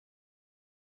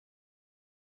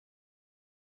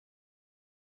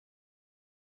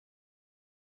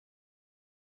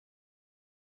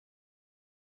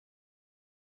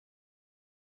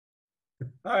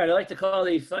All right, I'd like to call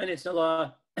the Finance and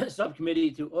Law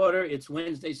Subcommittee to order. It's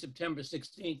Wednesday, September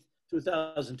 16th,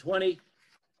 2020.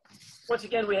 Once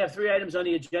again, we have three items on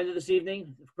the agenda this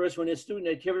evening. The first one is student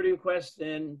activity requests,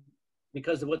 and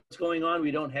because of what's going on, we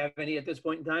don't have any at this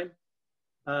point in time.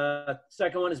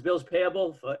 Second one is bills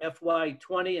payable for FY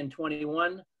 20 and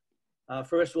 21.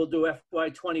 First, we'll do FY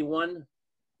 21,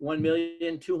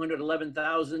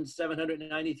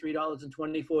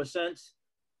 $1,211,793.24.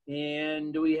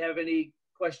 And do we have any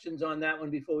questions on that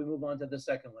one before we move on to the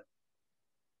second one?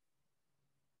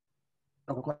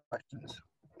 No questions.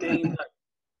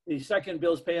 The second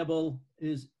bills payable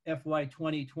is FY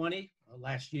 2020,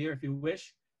 last year, if you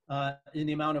wish, in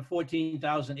the amount of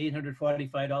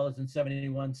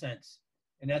 $14,845.71.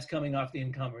 And that's coming off the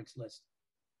encumbrance list.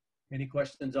 Any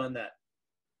questions on that?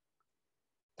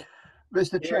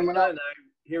 Mr. Chairman,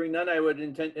 Hearing none, I would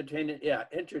entertain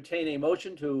a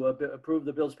motion to approve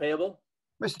the bills payable.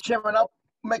 Mr. Chairman, I'll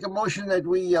make a motion that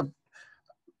we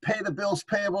pay the bills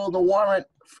payable, the warrant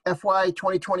FY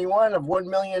 2021 of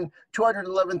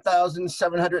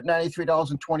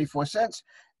 $1,211,793.24,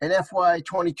 and FY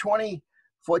 2020,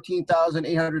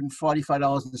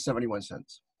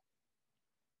 $14,845.71.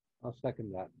 I'll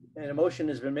second that. And a motion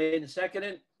has been made and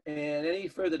seconded. And any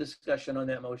further discussion on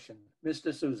that motion?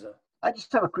 Mr. Souza. I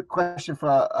just have a quick question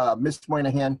for Ms.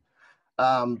 Moynihan.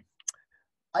 I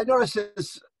noticed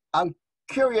this, I'm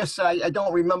curious, I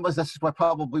don't remember, this is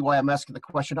probably why I'm asking the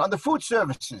question. On the food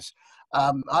services,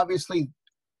 obviously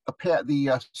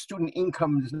the student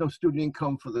income, there's no student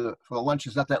income for the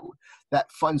lunches, not that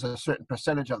funds a certain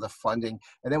percentage of the funding.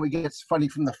 And then we get funding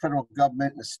from the federal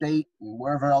government and the state and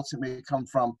wherever else it may come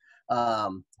from.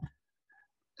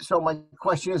 So my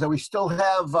question is, do we still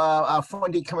have our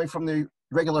funding coming from the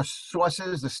regular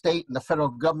sources, the state and the federal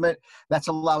government, that's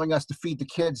allowing us to feed the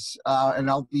kids and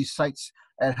all these sites,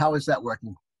 and how is that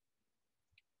working?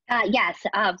 Yes,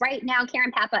 right now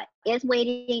Karen Papa is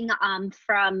waiting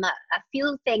from a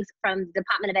few things from the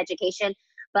Department of Education,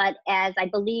 but as I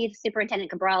believe Superintendent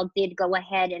Cabral did go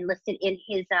ahead and list it in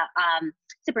his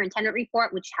superintendent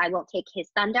report, which I won't take his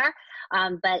thunder,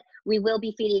 but we will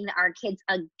be feeding our kids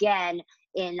again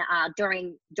in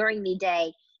during the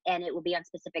day, and it will be on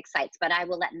specific sites, but I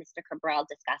will let Mr. Cabral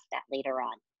discuss that later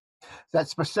on.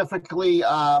 That's specifically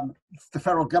the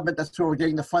federal government, that's where we're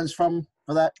getting the funds from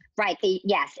for that? Right,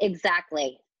 yes,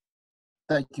 exactly.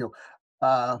 Thank you.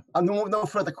 No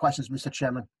further questions, Mr.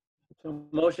 Chairman. So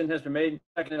motion has been made and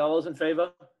seconded. All those in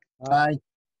favor? Aye.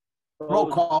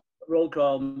 Roll call. Roll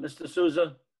call. Mr.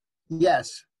 Souza?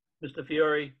 Yes. Mr.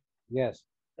 Fiore? Yes.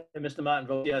 And Mr. Martin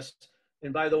votes yes.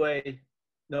 And by the way,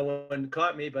 no one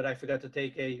caught me, but I forgot to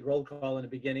take a roll call in the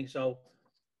beginning, so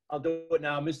I'll do it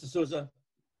now. Mr. Souza?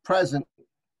 Present.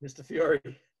 Mr. Fiore?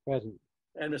 Present.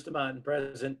 And Mr. Martin,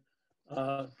 present.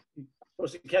 You're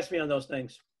supposed to catch me on those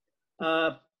things.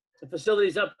 The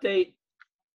facilities update.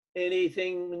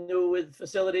 Anything new with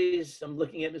facilities? I'm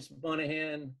looking at Ms.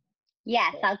 Moynihan.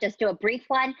 Yes, I'll just do a brief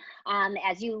one.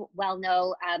 As you well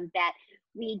know, that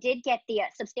we did get the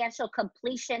substantial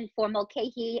completion for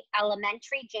Mulcahy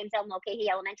Elementary, James L. Mulcahy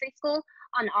Elementary School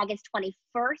on August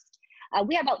 21st.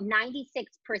 We are about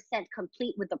 96%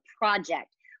 complete with the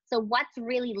project. So what's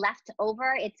really left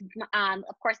over, it's,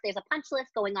 of course, there's a punch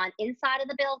list going on inside of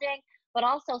the building, but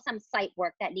also some site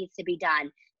work that needs to be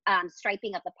done.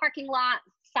 Striping of the parking lot,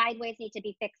 sideways need to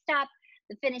be fixed up,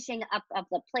 the finishing up of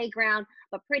the playground,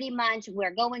 but pretty much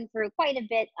we're going through quite a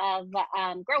bit of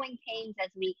growing pains as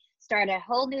we start a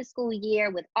whole new school year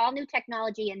with all new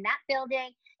technology in that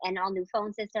building and all new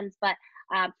phone systems. But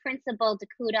Principal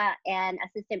Dakuda and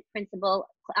Assistant Principal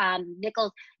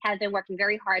Nichols have been working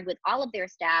very hard with all of their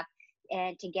staff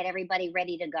and to get everybody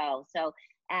ready to go. So,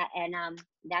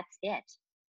 that's it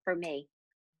for me.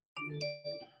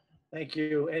 Thank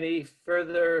you. Any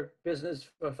further business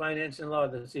for finance and law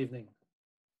this evening?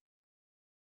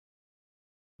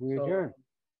 We adjourn.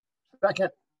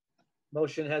 Second.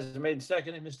 Motion has been made and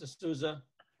seconded. Mr. Souza?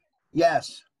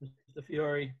 Yes. Mr.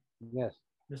 Fiore? Yes.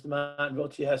 Mr. Martin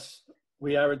votes yes.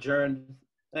 We are adjourned.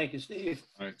 Thank you, Steve.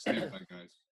 All right, stand by,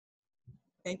 guys.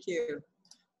 Thank you.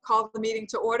 Call the meeting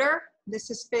to order.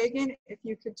 Mrs. Fagan, if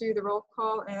you could do the roll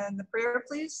call and the prayer,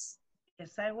 please.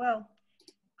 Yes, I will.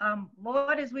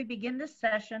 Lord, as we begin this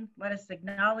session, let us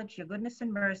acknowledge your goodness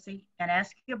and mercy and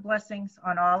ask your blessings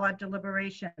on all our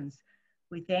deliberations.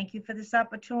 We thank you for this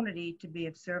opportunity to be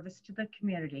of service to the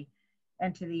community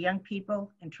and to the young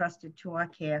people entrusted to our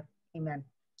care. Amen.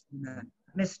 Amen.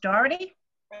 Ms. Doherty?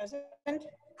 Present.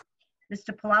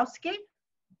 Mr. Pulowski?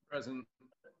 Present.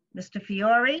 Mr.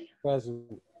 Fiore?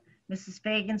 Present. Mrs.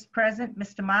 Fagan's present.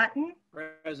 Mr. Martin?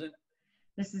 Present.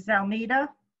 Mrs. Almeida?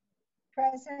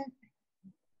 Present.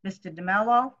 Mr.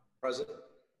 DeMello, Present.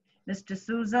 Mr.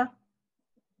 Souza,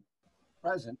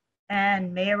 Present.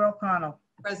 and Mayor O'Connell.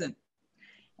 Present.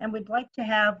 And we'd like to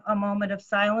have a moment of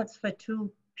silence for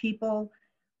two people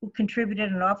who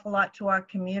contributed an awful lot to our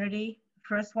community.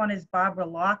 First one is Barbara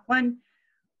Laughlin,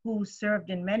 who served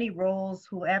in many roles,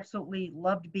 who absolutely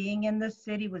loved being in this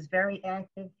city, was very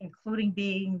active, including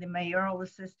being the mayoral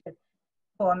assistant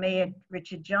for Mayor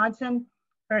Richard Johnson.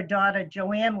 Her daughter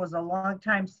Joanne was a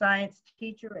longtime science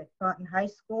teacher at Taunton High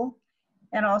School,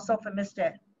 and also for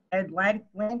Mr. Ed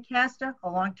Lancaster, a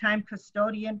longtime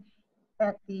custodian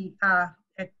at the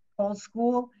Pole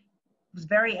School. Was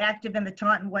very active in the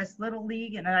Taunton West Little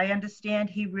League, and I understand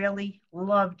he really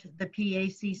loved the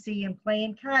PACC and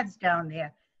playing cards down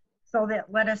there. So that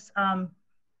let us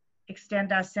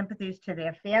extend our sympathies to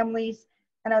their families.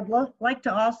 And I'd like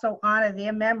to also honor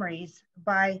their memories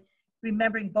by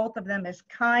remembering both of them as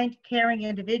kind, caring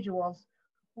individuals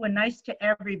who were nice to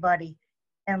everybody.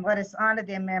 And let us honor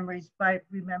their memories by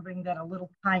remembering that a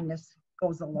little kindness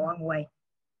goes a long way.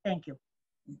 Thank you.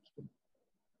 Thank you.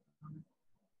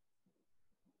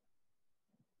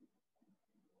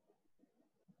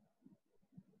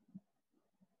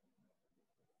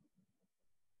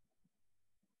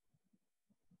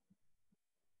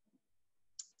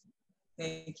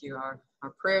 Thank you. Our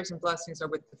prayers and blessings are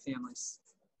with the families.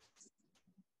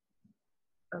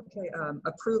 Okay,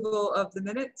 approval of the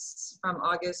minutes from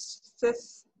August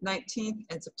 5th, 19th,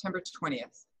 and September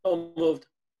 20th. So moved.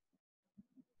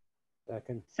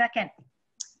 Second. Second,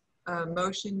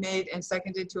 Motion made and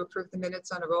seconded to approve the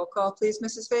minutes on a roll call, please,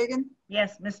 Mrs. Fagan?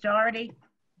 yes, Ms. Doherty,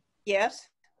 Yes.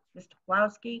 Mr.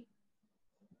 Plowski,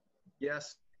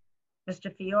 Yes.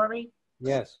 Mr. Fiore,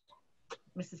 Yes.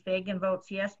 Mrs. Fagan votes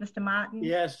yes. Mr. Martin?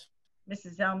 Yes.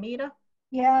 Mrs. Almeida?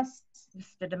 Yes.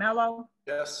 Mr. DeMello?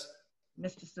 Yes.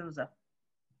 Mr. Souza?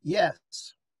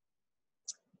 Yes.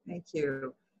 Thank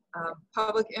you.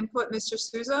 Public input, Mr.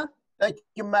 Souza? Thank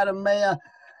you, Madam Mayor.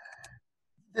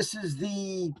 This is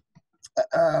the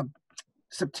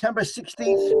September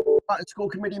 16th Taunton School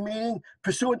Committee meeting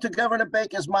pursuant to Governor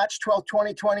Baker's March 12,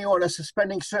 2020 order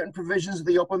suspending certain provisions of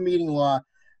the open meeting law,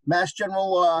 Mass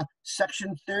General Law,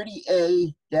 Section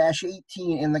 30A-18,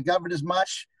 and the Governor's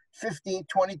March 15,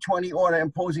 2020 order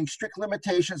imposing strict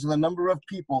limitations on the number of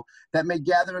people that may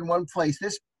gather in one place.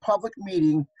 This public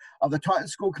meeting of the Taunton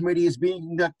School Committee is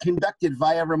being conducted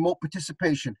via remote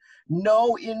participation.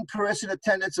 No in-person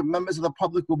attendance of members of the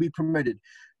public will be permitted.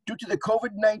 Due to the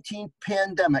COVID-19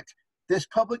 pandemic, this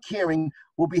public hearing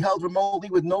will be held remotely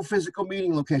with no physical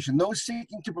meeting location. Those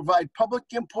seeking to provide public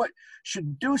input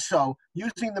should do so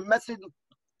using the method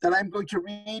that I'm going to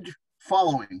read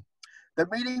following. The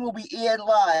meeting will be aired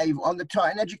live on the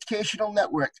Taunton Educational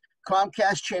Network,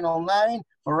 Comcast Channel 9,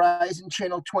 Verizon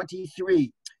Channel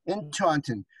 23 in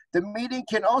Taunton. The meeting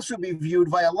can also be viewed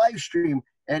via live stream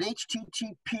at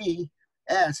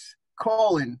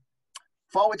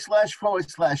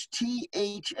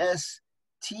https://THS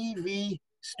TV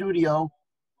Studio,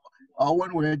 all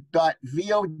one word,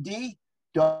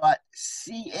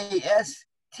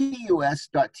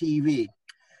 .vod.castus.tv.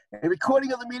 A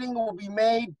recording of the meeting will be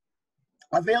made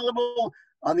available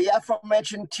on the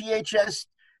aforementioned THS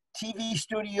TV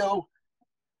Studio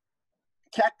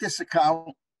Cactus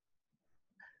account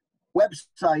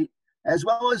website, as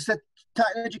well as the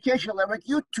Taunton Educational Network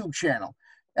YouTube channel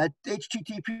at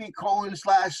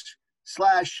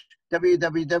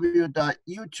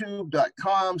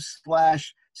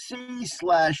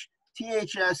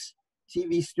http://www.youtube.com/c/THS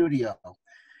TV Studio.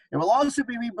 It will also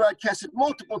be rebroadcasted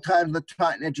multiple times on the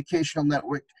Taunton Educational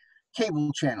Network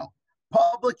cable channel.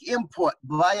 Public input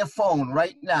via phone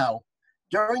right now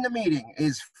during the meeting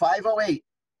is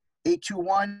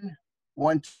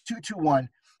 508-821-1221.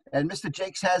 And Mr.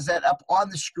 Jakes has that up on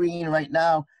the screen right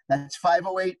now. That's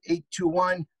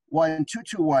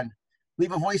 508-821-1221.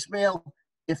 Leave a voicemail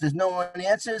if there's no one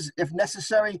answers, if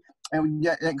necessary, and we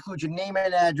include your name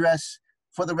and address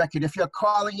for the record. If you're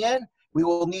calling in, we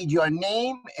will need your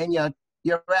name and your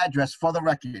address for the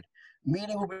record.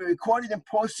 Meeting will be recorded and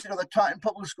posted on the Taunton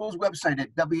Public Schools website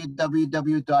at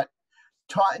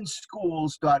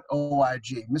www.tauntonsschools.org.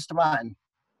 Mr. Martin.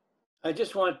 I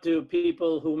just want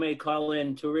people who may call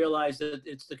in to realize that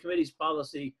it's the committee's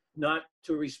policy not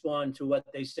to respond to what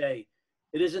they say.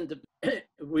 It isn't,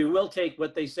 we will take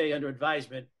what they say under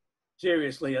advisement,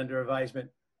 seriously under advisement,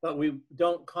 but we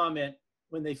don't comment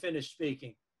when they finish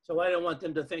speaking. So I don't want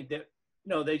them to think that,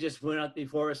 they just went out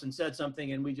before us and said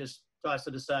something and we just toss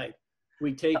it aside.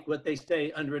 We take what they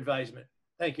say under advisement.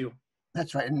 Thank you.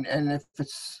 That's right. And if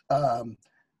it's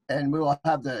And we will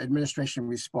have the administration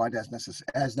respond as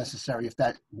necessary if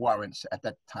that warrants at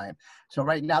that time. So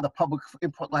right now, the public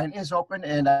input line is open,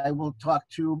 and I will talk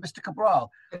to Mr.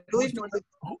 Cabral, I believe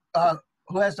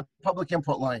who has the public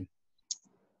input line.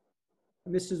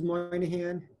 Mrs.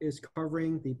 Moynihan is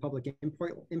covering the public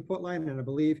input line, and I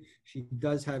believe she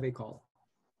does have a call.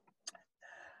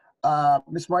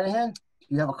 Ms. Moynihan, do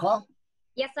you have a call?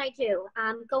 Yes, I do.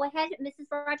 Go ahead, Mrs.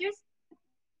 Rogers.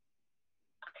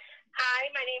 Hi,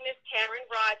 my name is Karen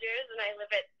Rogers, and I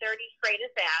live at 30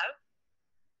 Freitas Ave.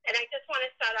 And I just want to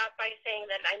start off by saying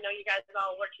that I know you guys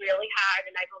all worked really hard,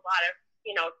 and I have a lot of,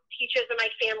 teachers in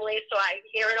my family, so I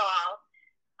hear it all.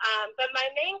 But my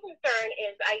main concern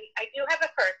is I do have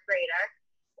a first grader,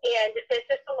 and there's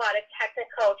just a lot of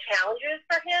technical challenges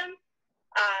for him.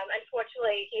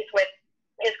 Unfortunately, he's with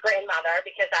his grandmother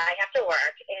because I have to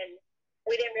work, and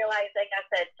we didn't realize, like I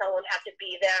said, someone had to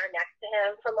be there next to him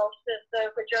for most of the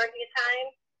majority of time.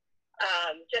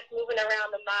 Just moving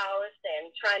around the mouse and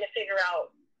trying to figure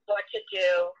out what to do.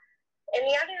 And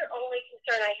the other only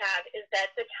concern I have is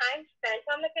that the time spent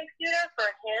on the computer for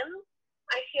him,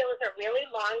 I feel, is a really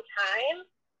long time.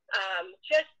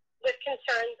 Just with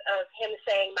concerns of him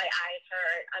saying, my eyes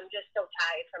hurt, I'm just so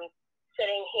tired from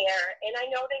sitting here. And I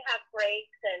know they have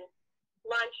breaks and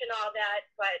lunch and all that,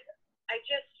 but I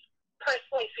just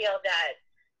personally feel that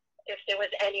if there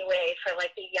was any way for like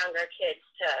the younger kids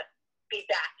to be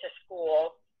back to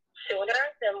school sooner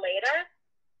than later,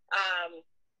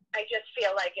 I just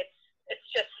feel like it's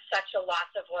just such a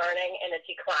loss of learning and a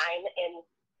decline, and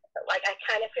like I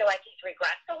kind of feel like he's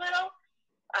regressed a little,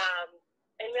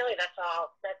 and really that's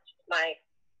all. That's my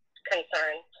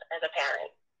concern as a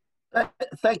parent.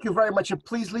 Thank you very much, and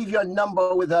please leave your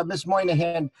number with Ms.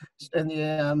 Moynihan.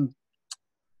 And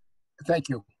thank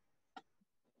you.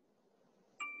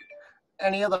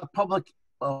 Any other public?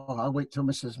 Oh, I'll wait till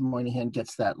Mrs. Moynihan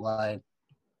gets that line.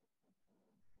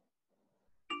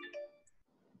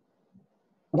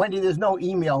 Wendy, there's no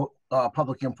email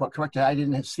public input, correct? I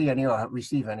didn't see any or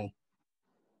receive any.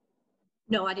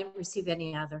 No, I didn't receive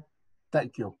any other.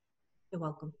 Thank you. You're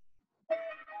welcome.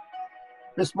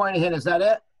 Ms. Moynihan, is that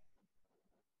it?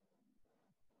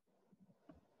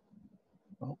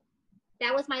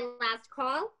 That was my last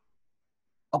call.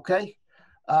 Okay.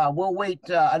 We'll wait.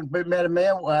 Madam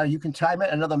Mayor, you can time it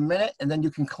another minute and then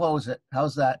you can close it.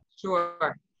 How's that?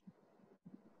 Sure.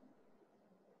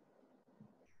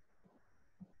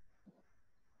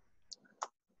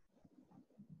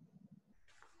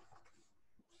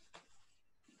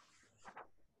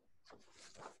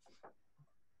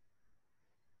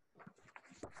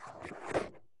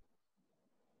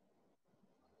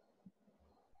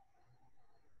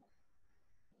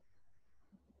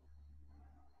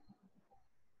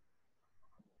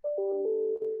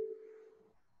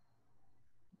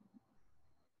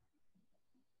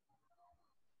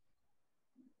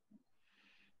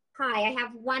 Hi, I have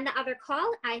one other call.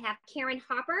 I have Karen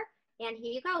Harper, and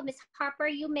here you go. Ms. Harper,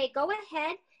 you may go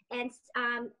ahead and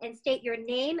state your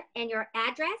name and your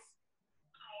address.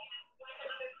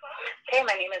 Hey,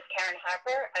 my name is Karen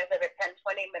Harper. I live at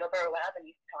 1020 Middleborough Ave in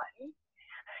East Taunton.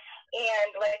 And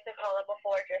like the caller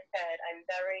before just said, I'm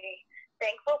very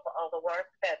thankful for all the work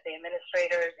that the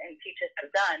administrators and teachers have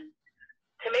done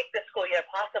to make the school year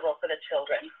possible for the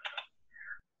children.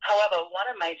 However, one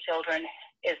of my children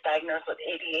is diagnosed with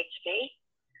ADHD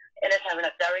and is having a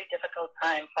very difficult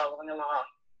time following along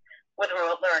with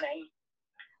remote learning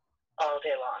all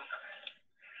day long.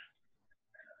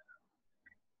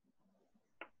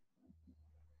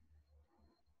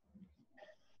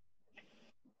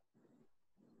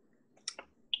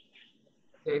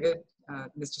 David,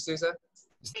 Mr. Souza?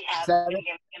 We have been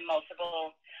given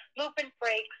multiple movement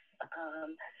breaks,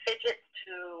 fidgets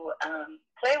to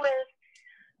play with,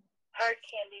 hard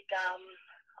candy gum,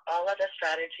 all other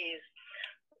strategies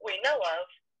we know of,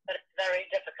 but it's very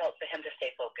difficult for him to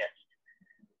stay focused.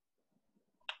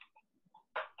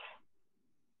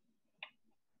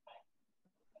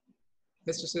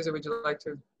 Mr. Souza, would you like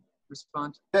to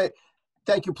respond?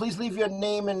 Thank you. Please leave your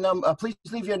name and number. Please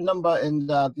leave your number, and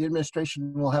the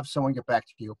administration will have someone get back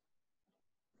to you.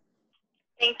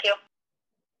 Thank you.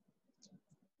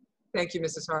 Thank you,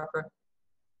 Mrs. Harper.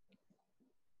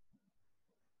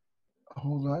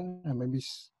 Hold on, maybe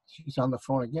she's on the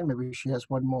phone again. Maybe she has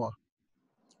one more.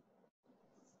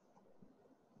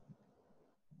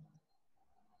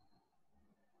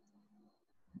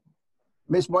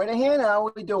 Ms. Moynihan, how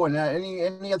are we doing?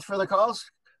 Any other further calls?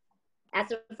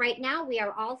 As of right now, we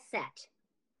are all set.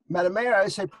 Madam Mayor, I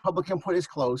say public input is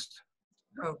closed.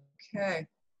 Okay,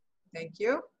 thank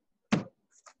you.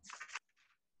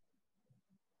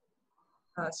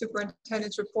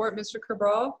 Superintendent's report, Mr.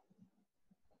 Cabral.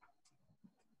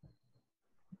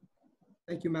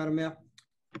 Thank you, Madam Mayor.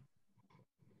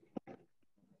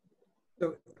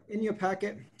 So in your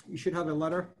packet, you should have a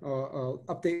letter or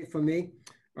update from me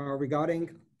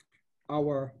regarding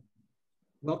our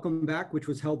welcome back, which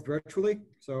was held virtually.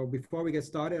 So before we get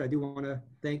started, I do want to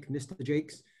thank Mr.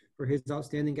 Jakes for his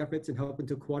outstanding efforts in helping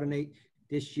to coordinate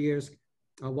this year's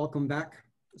welcome back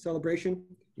celebration,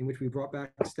 in which we brought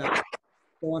back staff.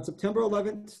 So on September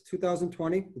 11th,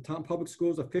 2020, the Taunton Public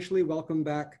Schools officially welcomed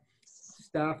back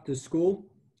staff to school.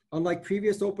 Unlike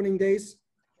previous opening days,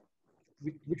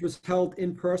 which was held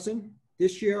in person,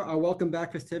 this year our welcome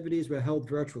back festivities were held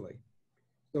virtually.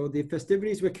 So the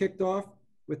festivities were kicked off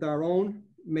with our own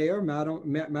mayor, Madam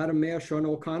Mayor Shauna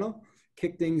O'Connell,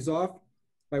 kicked things off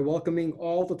by welcoming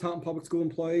all the Taunton Public School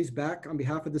employees back on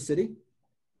behalf of the city.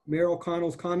 Mayor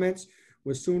O'Connell's comments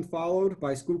was soon followed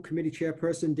by School Committee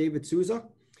Chairperson David Souza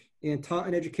and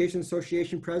Taunton Education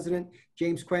Association President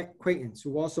James Quaintance,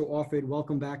 who also offered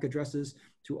welcome back addresses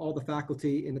to all the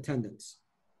faculty in attendance.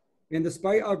 And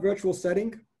despite our virtual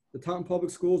setting, the Taunton Public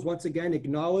Schools once again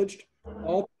acknowledged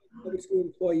all public school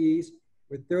employees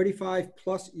with 35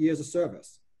 plus years of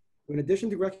service. In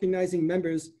addition to recognizing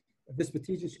members of this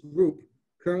prestigious group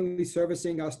currently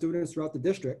servicing our students throughout the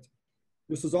district,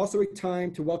 this was also a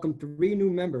time to welcome 3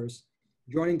 new members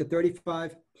joining the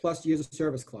 35 plus years of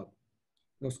service club.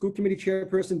 Now, School Committee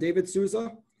Chairperson David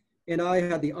Souza and I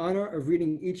had the honor of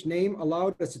reading each name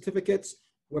aloud as certificates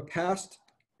were passed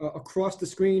across the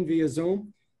screen via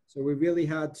Zoom. So we really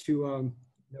had to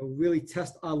really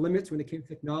test our limits when it came to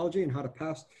technology and how to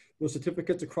pass those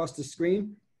certificates across the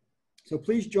screen. So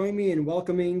please join me in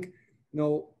welcoming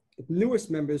the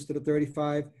newest members to the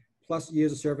 35 plus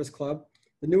years of service club.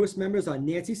 The newest members are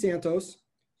Nancy Santos.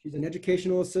 She's an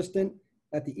educational assistant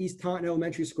at the East Taunton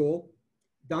Elementary School.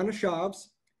 Donna Schaubs,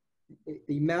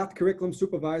 the math curriculum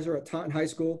supervisor at Taunton High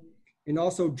School, and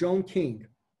also Joan King,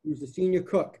 who's the senior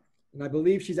cook, and I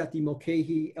believe she's at the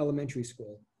Mulcahy Elementary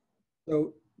School.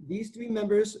 So these 3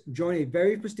 members join a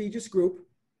very prestigious group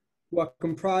who are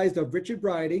comprised of Richard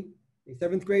Bridey, a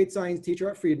 7th grade science teacher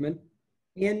at Friedman,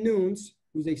 Ann Nunes,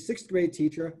 who's a 6th grade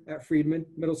teacher at Friedman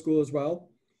Middle School as well,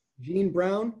 Jean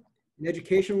Brown, an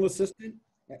educational assistant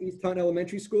at East Taunton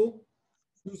Elementary School,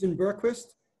 Susan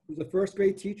Berquist, who's a 1st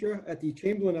grade teacher at the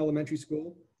Chamberlain Elementary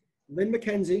School, Lynn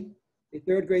McKenzie, a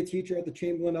 3rd grade teacher at the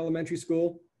Chamberlain Elementary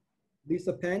School,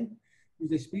 Lisa Penn,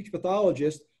 who's a speech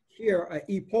pathologist here at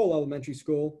E. Pole Elementary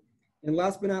School, and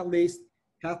last but not least,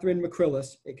 Catherine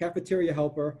McCrillis, a cafeteria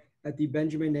helper at the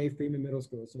Benjamin A. Freeman Middle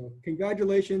School. So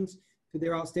congratulations to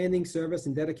their outstanding service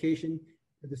and dedication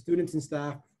to the students and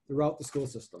staff throughout the school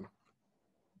system.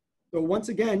 So once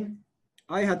again,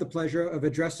 I had the pleasure of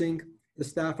addressing the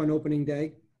staff on opening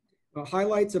day.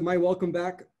 Highlights of my welcome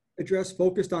back address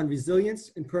focused on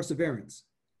resilience and perseverance.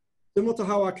 Similar to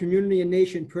how our community and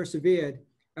nation persevered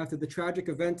after the tragic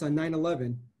events on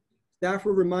 9/11, staff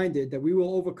were reminded that we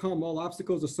will overcome all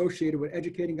obstacles associated with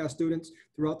educating our students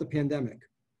throughout the pandemic.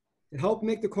 To help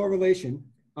make the correlation,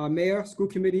 our mayor, school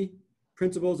committee,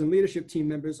 principals, and leadership team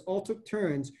members all took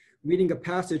turns reading a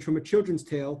passage from a children's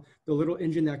tale, The Little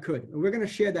Engine That Could. And we're going to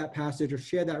share that passage or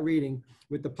share that reading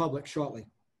with the public shortly.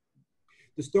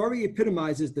 The story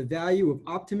epitomizes the value of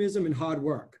optimism and hard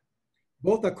work.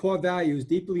 Both are core values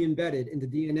deeply embedded in the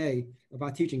DNA of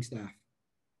our teaching staff.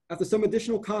 After some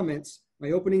additional comments,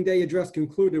 my opening day address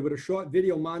concluded with a short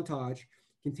video montage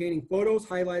containing photos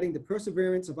highlighting the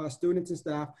perseverance of our students and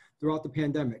staff throughout the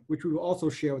pandemic, which we will also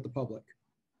share with the public.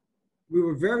 We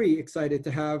were very excited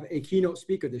to have a keynote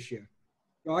speaker this year.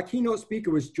 Our keynote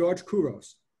speaker was George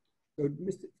Kouros. So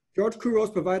George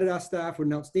Kouros provided our staff with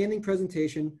an outstanding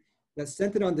presentation that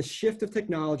centered on the shift of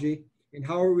technology and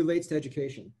how it relates to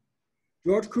education.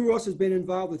 George Kouros has been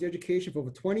involved with education for over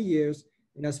 20 years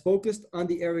and has focused on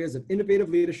the areas of innovative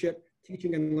leadership,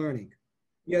 teaching, and learning.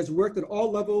 He has worked at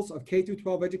all levels of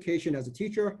K-12 education as a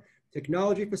teacher,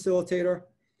 technology facilitator,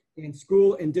 and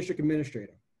school and district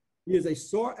administrator. He is a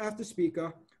sought-after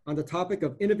speaker on the topic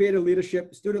of innovative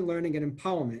leadership, student learning, and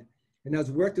empowerment, and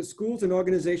has worked at schools and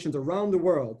organizations around the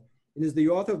world, and is the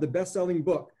author of the best-selling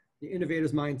book, The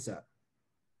Innovator's Mindset.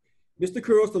 Mr.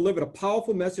 Kouros delivered a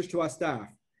powerful message to our staff,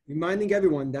 reminding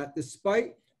everyone that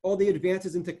despite all the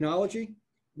advances in technology,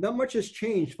 not much has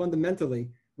changed fundamentally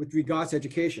with regards to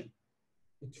education.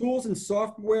 The tools and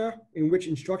software in which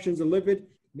instruction is delivered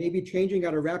may be changing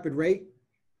at a rapid rate.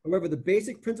 However, the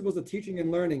basic principles of teaching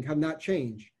and learning have not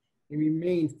changed and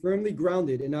remain firmly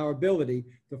grounded in our ability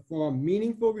to form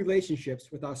meaningful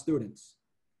relationships with our students.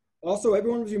 Also,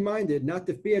 everyone was reminded not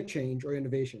to fear change or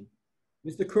innovation.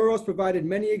 Mr. Kouros provided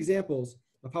many examples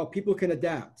of how people can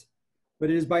adapt, but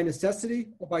it is by necessity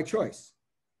or by choice.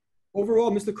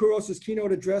 Overall, Mr. Kouros's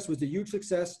keynote address was a huge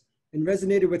success and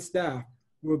resonated with staff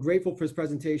who were grateful for his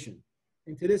presentation.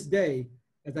 And to this day,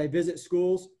 as I visit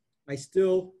schools, I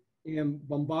still am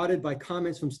bombarded by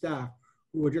comments from staff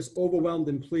who were just overwhelmed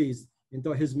and pleased and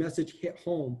thought his message hit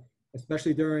home,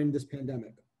 especially during this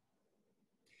pandemic.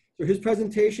 So his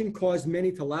presentation caused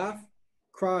many to laugh,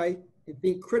 cry, and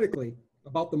think critically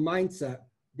about the mindset,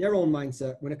 their own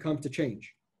mindset, when it comes to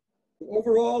change.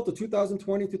 Overall, the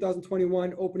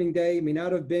 2020-2021 opening day may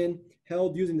not have been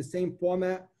held using the same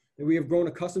format that we have grown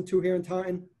accustomed to here in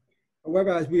Taunton.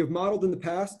 However, as we have modeled in the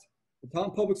past, the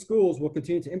Taunton Public Schools will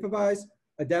continue to improvise,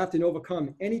 adapt, and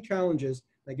overcome any challenges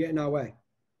that get in our way.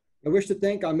 I wish to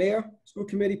thank our mayor, school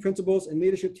committee, principals, and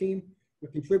leadership team for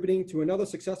contributing to another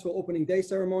successful opening day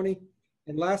ceremony.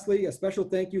 And lastly, a special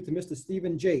thank you to Mr.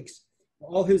 Stephen Jakes for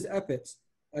all his efforts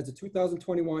as the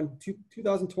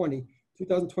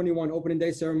 2020-2021 opening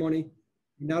day ceremony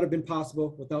would not have been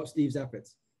possible without Steve's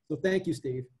efforts. So thank you,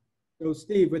 Steve. So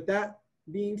Steve, with that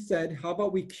being said, how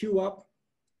about we cue up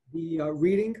the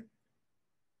reading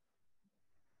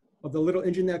of The Little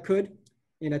Engine That Could?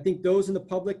 And I think those in the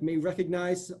public may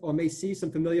recognize or may see some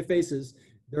familiar faces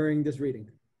during this reading.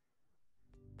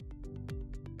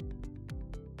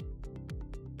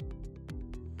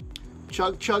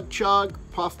 Chug, chug, chug,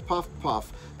 puff, puff,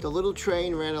 puff. The little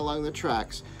train ran along the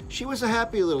tracks. She was a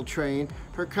happy little train.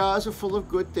 Her cars were full of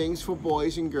good things for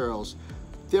boys and girls.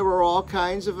 There were all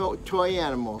kinds of toy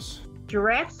animals.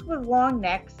 Giraffes with long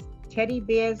necks, teddy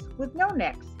bears with no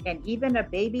necks, and even a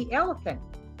baby elephant.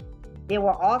 There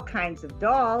were all kinds of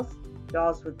dolls,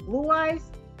 dolls with blue eyes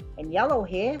and yellow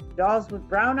hair, dolls with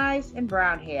brown eyes and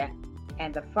brown hair,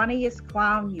 and the funniest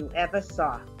clown you ever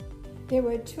saw. There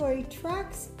were toy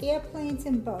trucks, airplanes,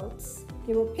 and boats.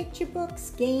 There were picture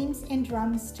books, games, and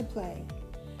drums to play.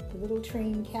 The little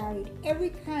train carried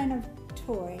every kind of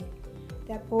toy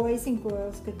that boys and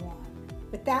girls could want.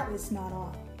 But that was not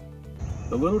all.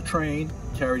 The little train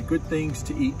carried good things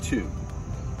to eat too.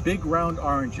 Big round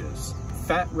oranges,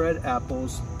 fat red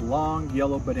apples, long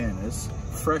yellow bananas,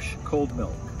 fresh cold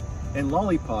milk, and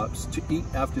lollipops to eat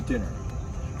after dinner.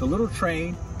 The little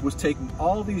train was taking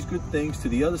all these good things to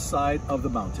the other side of the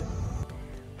mountain.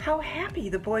 How happy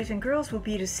the boys and girls will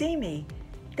be to see me.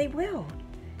 They will.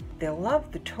 They'll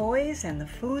love the toys and the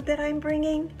food that I'm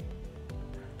bringing.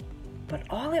 But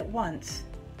all at once,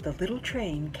 the little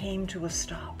train came to a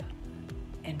stop,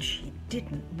 and she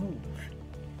didn't move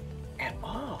at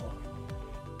all.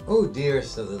 Oh dear,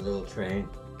 said the little train.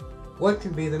 What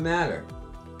can be the matter?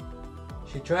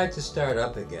 She tried to start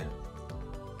up again.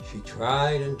 She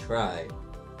tried and tried,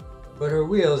 but her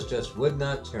wheels just would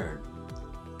not turn.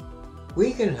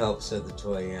 We can help, said the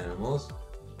toy animals.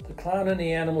 The clown and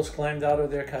the animals climbed out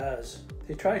of their cars.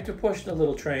 They tried to push the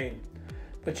little train,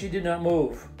 but she did not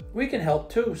move. We can help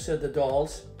too, said the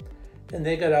dolls. And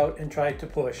they got out and tried to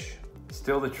push.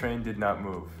 Still the train did not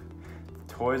move.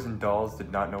 The toys and dolls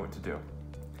did not know what to do.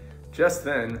 Just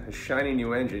then, a shiny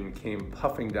new engine came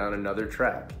puffing down another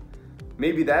track.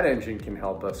 Maybe that engine can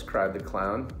help us, cried the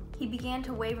clown. He began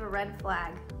to wave a red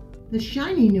flag. The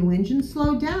shiny new engine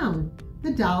slowed down.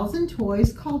 The dolls and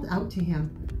toys called out to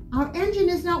him. Our engine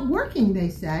is not working, they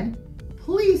said.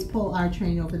 Please pull our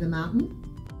train over the mountain.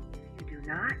 If you do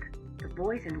not, the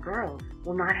boys and girls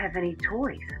will not have any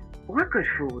toys or good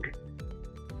food.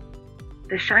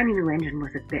 The shiny new engine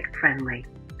was a bit friendly.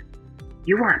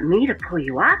 You want me to pull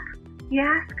you up? He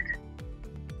asked.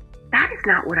 That is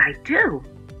not what I do.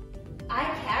 I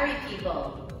carry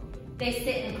people. They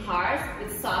sit in cars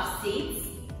with soft seats.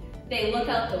 They look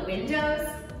out the windows.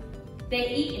 They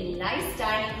eat in nice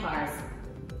dining cars.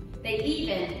 They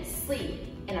even sleep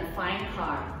in a fine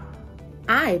car.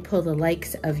 I pull the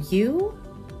likes of you?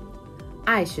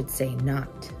 I should say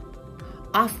not.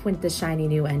 Off went the shiny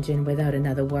new engine without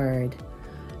another word.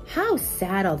 How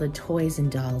sad all the toys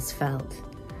and dolls felt.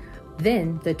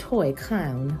 Then the toy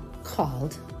clown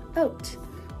called out.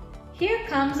 Here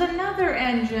comes another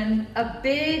engine, a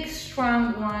big,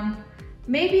 strong one.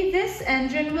 Maybe this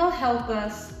engine will help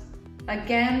us.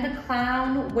 Again, the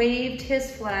clown waved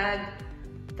his flag.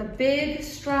 The big,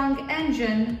 strong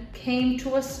engine came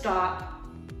to a stop.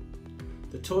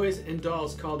 The toys and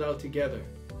dolls called out together.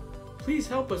 Please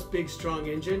help us, big, strong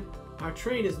engine. Our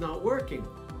train is not working,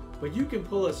 but you can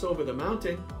pull us over the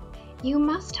mountain. You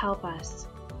must help us,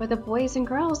 or the boys and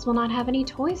girls will not have any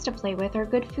toys to play with or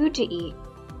good food to eat.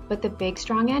 But the big,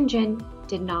 strong engine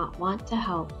did not want to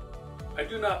help. I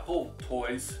do not pull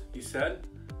toys, he said.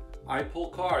 I pull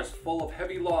cars full of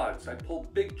heavy logs. I pull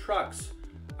big trucks.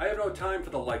 I have no time for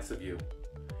the likes of you.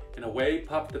 And away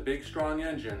puffed the big, strong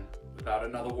engine without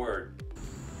another word.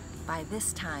 By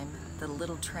this time, the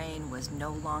little train was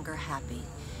no longer happy,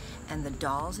 and the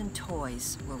dolls and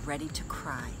toys were ready to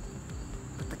cry.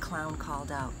 But the clown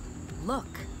called out, "Look,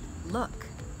 look,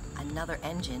 another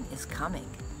engine is coming."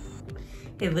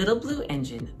 A little blue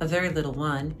engine, a very little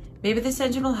one. Maybe this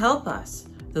engine will help us.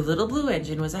 The little blue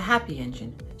engine was a happy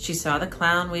engine. She saw the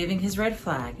clown waving his red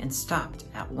flag and stopped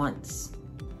at once.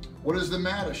 "What is the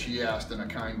matter?" she asked in a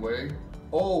kind way.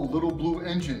 "Oh, little blue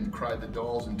engine," cried the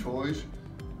dolls and toys.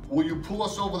 "Will you pull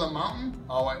us over the mountain?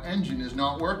 Our engine is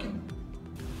not working."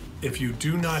 If you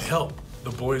do not help,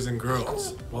 the boys and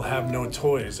girls will have no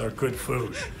toys or good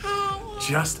food.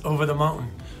 Just over the mountain.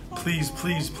 Please,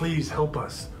 please, please help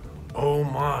us. "Oh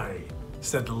my,"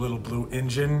 said the little blue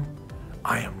engine,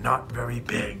 "I am not very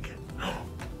big."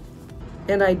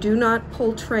 And I do not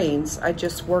pull trains, I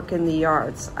just work in the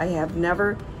yards. I have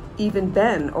never even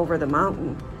been over the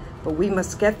mountain. But we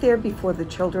must get there before the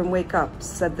children wake up,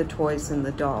 said the toys and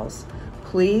the dolls.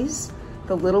 Please?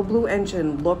 The little blue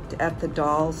engine looked at the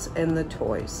dolls and the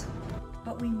toys.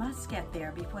 But we must get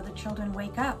there before the children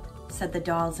wake up, said the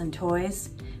dolls and toys.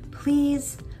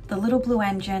 Please? The little blue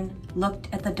engine looked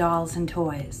at the dolls and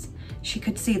toys. She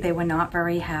could see they were not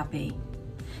very happy.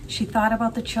 She thought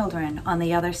about the children on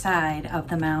the other side of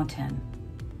the mountain.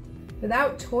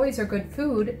 Without toys or good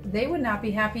food, they would not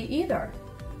be happy either.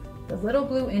 The little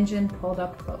blue engine pulled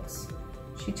up close.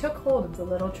 She took hold of the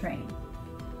little train.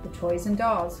 The toys and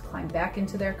dolls climbed back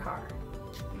into their car.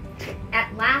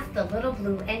 At last, the little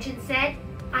blue engine said,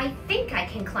 "I think I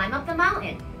can climb up the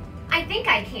mountain. I think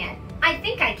I can. I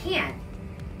think I can."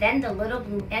 Then the little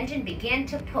blue engine began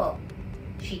to pull.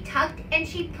 She tugged and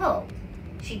she pulled.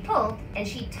 She pulled and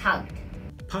she tugged.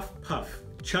 Puff, puff,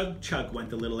 chug, chug went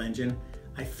the little engine.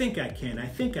 "I think I can, I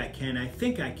think I can, I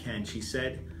think I can," she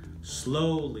said.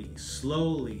 Slowly,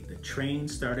 slowly, the train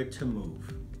started to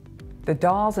move. The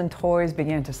dolls and toys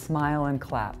began to smile and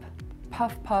clap.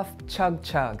 Puff, puff, chug,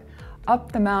 chug.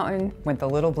 Up the mountain went the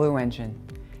little blue engine.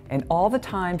 And all the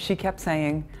time she kept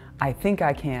saying, "I think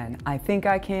I can, I think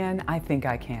I can, I think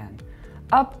I can."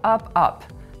 Up, up, up.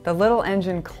 The little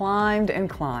engine climbed and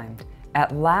climbed.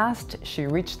 At last, she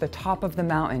reached the top of the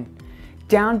mountain.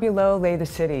 Down below lay the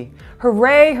city.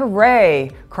 "Hooray,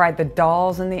 hooray!" cried the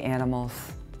dolls and the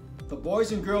animals. "The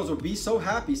boys and girls will be so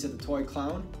happy," said the toy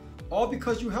clown. "All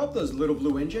because you helped us, little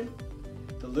blue engine."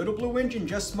 The little blue engine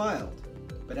just smiled.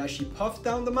 But as she puffed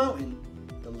down the mountain,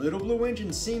 the little blue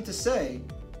engine seemed to say,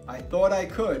 "I thought I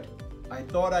could. I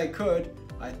thought I could.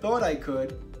 I thought I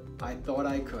could. I thought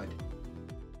I could."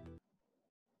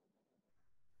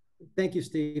 Thank you,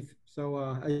 Steve. So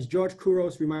as George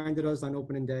Kouros reminded us on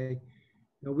opening day,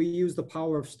 we use the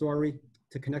power of story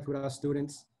to connect with our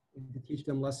students and to teach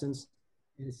them lessons.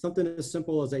 And something as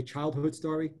simple as a childhood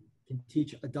story can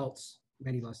teach adults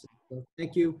many lessons. So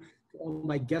thank you to all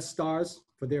my guest stars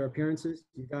for their appearances.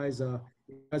 You guys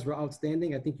were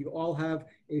outstanding. I think you all have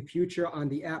a future on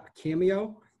the app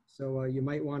Cameo. So you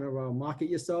might want to market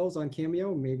yourselves on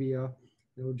Cameo. Maybe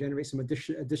generate some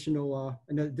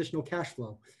additional cash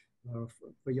flow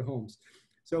for your homes.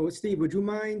 So Steve, would you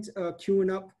mind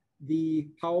queuing up the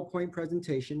PowerPoint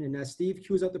presentation? And as Steve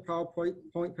queues up the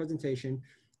PowerPoint presentation,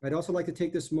 I'd also like to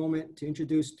take this moment to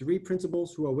introduce 3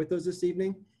 principals who are with us this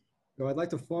evening. So I'd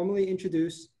like to formally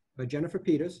introduce Jennifer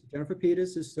Peters. Jennifer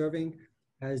Peters is serving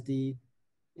as the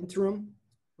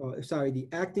the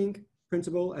acting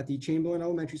principal at the Chamberlain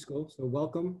Elementary School. So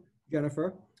welcome,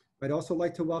 Jennifer. I'd also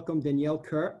like to welcome Danielle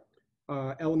Kurt,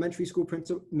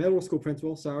 middle school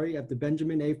principal, at the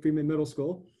Benjamin A. Freeman Middle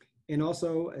School, and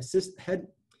also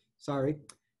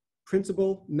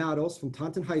Principal Matos from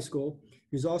Taunton High School,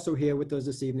 who's also here with us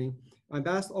this evening. I've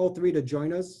asked all 3 to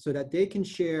join us so that they can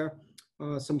share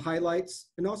some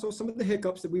highlights and also some of the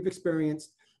hiccups that we've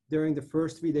experienced during the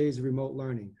first 3 days of remote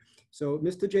learning. So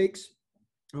Mr. Jakes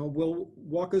will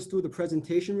walk us through the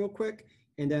presentation real quick,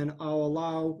 and then I'll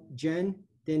allow Jen,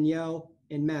 Danielle,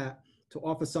 and Matt to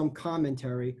offer some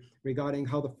commentary regarding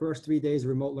how the first 3 days of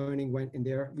remote learning went in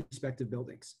their respective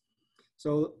buildings.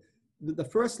 So the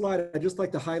first slide, I'd just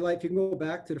like to highlight, if you can go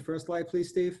back to the first slide, please,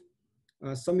 Steve.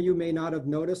 Some of you may not have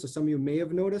noticed, or some of you may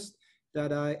have noticed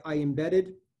that I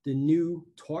embedded the new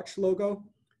Torch logo.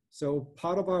 So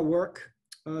part of our work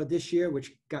this year,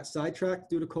 which got sidetracked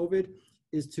due to COVID,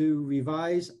 is to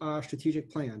revise our strategic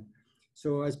plan.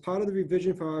 So as part of the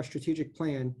revision for our strategic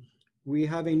plan, we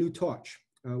have a new torch,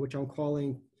 which I'm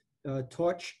calling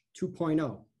Torch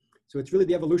 2.0. So it's really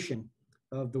the evolution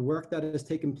of the work that has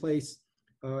taken place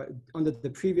under the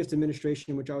previous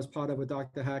administration, which I was part of with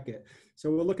Dr. Hackett.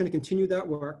 So we're looking to continue that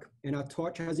work, and our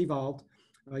torch has evolved.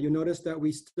 You'll notice that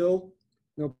we still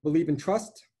believe in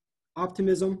trust,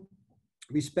 optimism,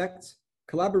 respect,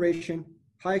 collaboration,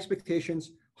 high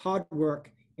expectations, hard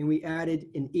work, and we added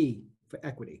an E for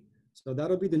equity. So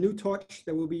that'll be the new torch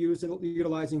that we'll be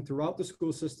utilizing throughout the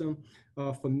school system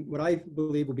for what I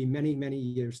believe will be many, many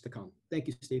years to come. Thank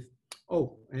you, Steve.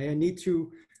 Oh, I need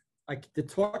to, the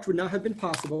torch would not have been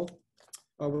possible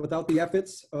without the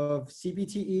efforts of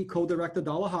CBTE co-director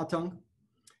Dala Hartung,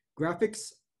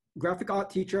 graphic art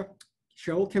teacher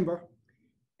Cheryl Kimber,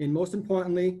 and most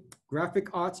importantly, graphic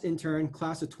arts intern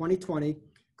class of 2020,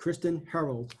 Kristen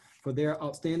Harold, for their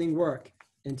outstanding work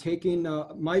in taking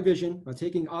my vision, or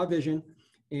taking our vision,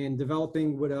 and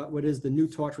developing what is the new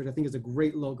torch, which I think is a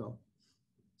great logo.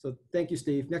 So thank you,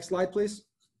 Steve. Next slide, please.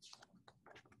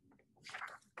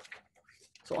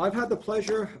 So I've had the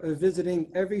pleasure of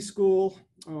visiting every school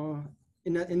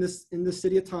in the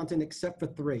city of Taunton except for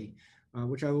 3,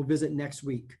 which I will visit next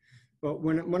week. But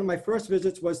one of my first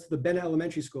visits was to the Bennett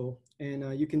Elementary School,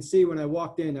 and you can see when I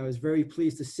walked in, I was very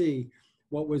pleased to see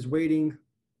what was waiting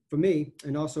for me,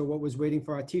 and also what was waiting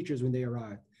for our teachers when they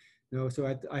arrived.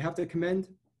 So I have to commend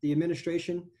the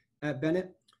administration at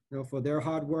Bennett, for their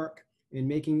hard work in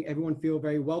making everyone feel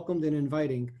very welcomed and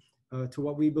inviting to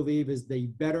what we believe is the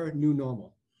better new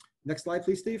normal. Next slide,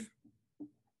 please, Steve.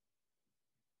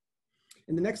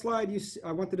 In the next slide,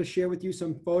 I wanted to share with you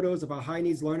some photos of our high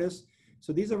needs learners.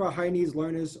 So these are our high needs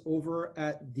learners over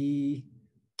at the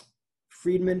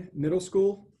Friedman Middle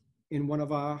School in one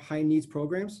of our high needs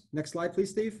programs. Next slide, please,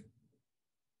 Steve.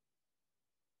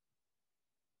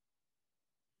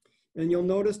 And you'll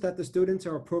notice that the students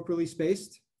are appropriately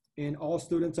spaced and all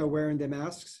students are wearing their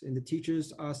masks and the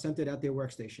teachers are centered at their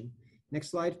workstation. Next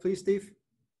slide, please, Steve.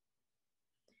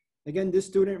 Again, this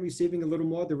student receiving a little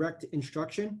more direct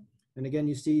instruction. And again,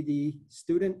 you see the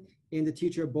student and the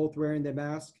teacher both wearing their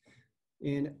mask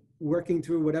and working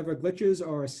through whatever glitches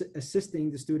or assisting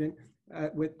the student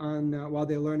while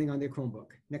they're learning on their Chromebook.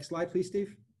 Next slide, please,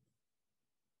 Steve.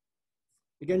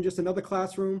 Again, just another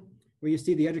classroom where you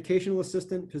see the educational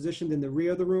assistant positioned in the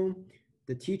rear of the room.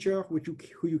 The teacher,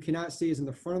 who you cannot see, is in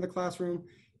the front of the classroom.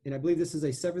 And I believe this is a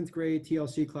 7th grade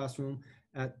TLC classroom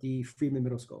at the Friedman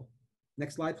Middle School.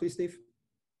 Next slide, please, Steve.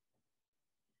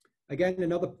 Again,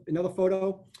 another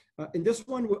photo. And this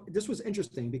was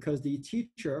interesting because the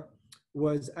teacher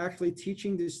was actually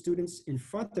teaching the students in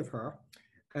front of her,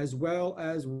 as well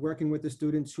as working with the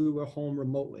students who were home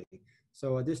remotely.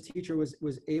 So this teacher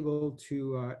was able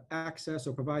to access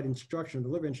or provide instruction,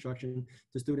 deliver instruction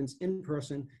to students in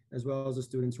person, as well as the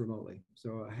students remotely.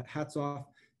 So hats off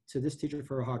to this teacher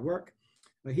for her hard work.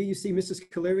 Here you see Mrs.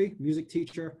 Kaleri, music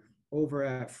teacher over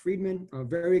at Friedman,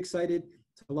 very excited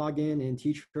to log in and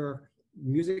teach her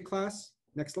music class.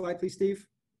 Next slide, please, Steve.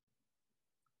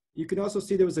 You can also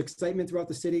see there was excitement throughout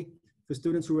the city for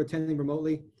students who were attending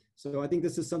remotely. So I think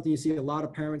this is something you see a lot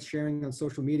of parents sharing on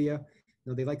social media.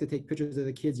 They like to take pictures of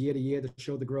the kids year to year to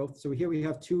show the growth. So here we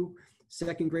have 2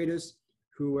 2nd graders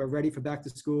who are ready for back to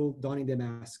school, donning their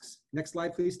masks. Next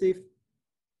slide, please, Steve.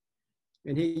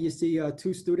 And here you see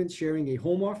 2 students sharing a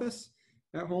home office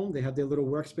at home. They have their little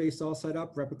workspace all set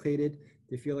up, replicated.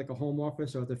 They feel like a home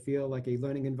office or they feel like a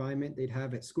learning environment they'd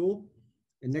have at school.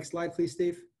 And next slide, please,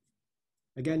 Steve.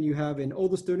 Again, you have an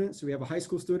older student. So we have a high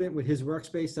school student with his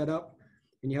workspace set up,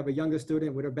 and you have a younger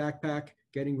student with a backpack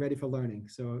getting ready for learning.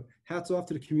 So hats off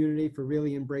to the community for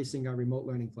really embracing our remote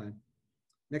learning plan.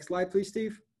 Next slide, please,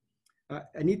 Steve.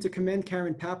 I need to commend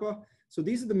Karen Papa. So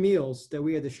these are the meals that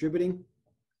we are distributing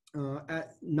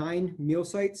at 9 meal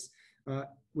sites,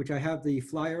 which I have the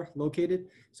flyer located.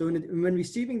 So when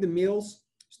receiving the meals,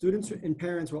 students and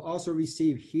parents will also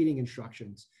receive heating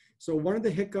instructions. So one of the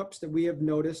hiccups that we have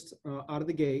noticed out of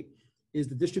the gate is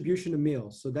the distribution of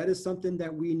meals. So that is something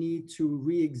that we need to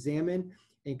re-examine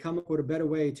and come up with a better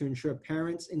way to ensure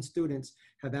parents and students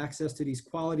have access to these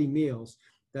quality meals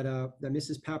that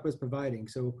Mrs. Papa is providing.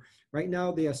 So right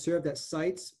now they are served at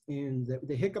sites, and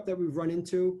the hiccup that we've run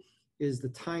into is the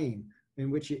time in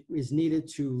which it is needed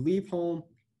to leave home,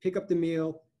 pick up the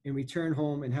meal, and return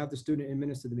home and have the student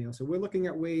administer the meal. So we're looking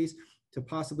at ways to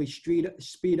possibly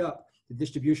speed up the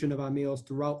distribution of our meals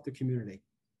throughout the community.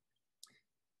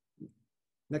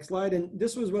 Next slide. And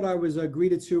this was what I was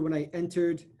greeted to when I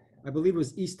entered, I believe it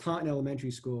was East Taunton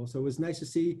Elementary School. So it was nice to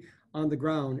see on the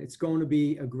ground, it's going to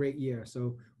be a great year.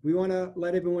 So we want to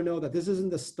let everyone know that this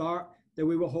isn't the start that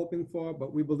we were hoping for,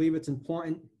 but we believe it's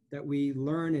important that we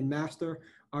learn and master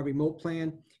our remote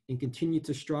plan and continue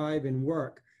to strive and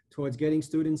work towards getting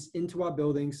students into our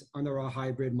buildings under our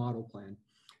hybrid model plan.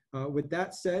 With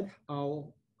that said,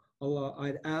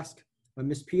 I'd ask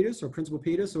Ms. Peters or Principal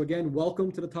Peters. So again,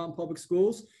 welcome to the Taunton Public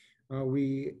Schools.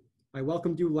 We I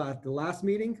welcomed you at the last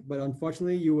meeting, but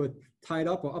unfortunately you were tied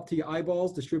up or up to your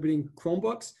eyeballs distributing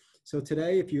Chromebooks. So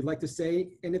today, if you'd like to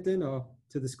say anything or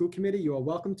to the school committee, you are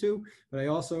welcome to. But I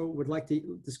also would like the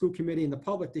school committee and the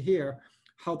public to hear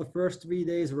how the first 3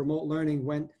 days of remote learning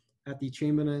went at the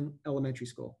Chamberlain Elementary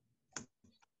School.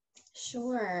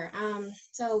 Sure.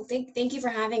 So thank you for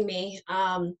having me.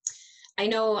 I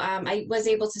know I was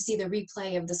able to see the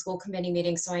replay of the school committee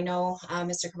meeting, so I know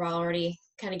Mr. Cabral already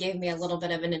kind of gave me a little bit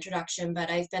of an introduction,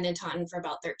 but I've been in Taunton for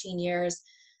about 13 years,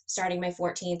 starting my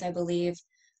 14th, I believe.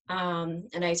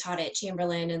 And I taught at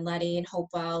Chamberlain and Leddy and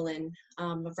Hopewell and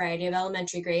a variety of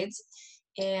elementary grades.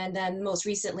 And then most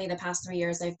recently, the past 3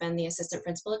 years, I've been the assistant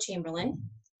principal at Chamberlain.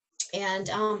 And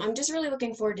I'm just really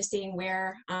looking forward to seeing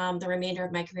where the remainder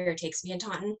of my career takes me in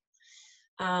Taunton.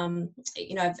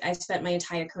 You know, I've spent my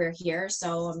entire career here,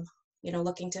 so I'm, you know,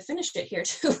 looking to finish it here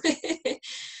too.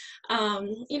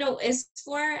 You know, as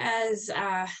far as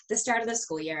the start of the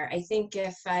school year, I think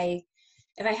if I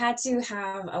had to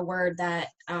have a word that,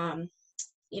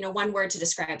 you know, one word to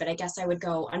describe it, I guess I would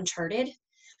go uncharted.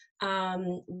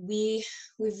 We've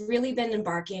really been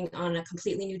embarking on a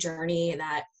completely new journey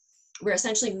that we're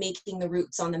essentially making the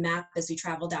routes on the map as we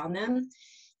travel down them.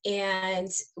 And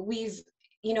we've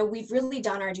really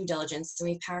done our due diligence. So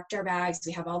we've packed our bags,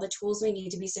 we have all the tools we need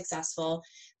to be successful,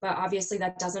 but obviously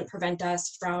that doesn't prevent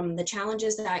us from the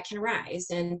challenges that can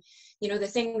arise. And, you know, the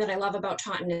thing that I love about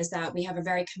Taunton is that we have a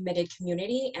very committed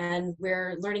community, and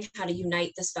we're learning how to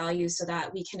unite this value so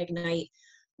that we can ignite,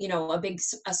 you know,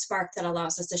 a spark that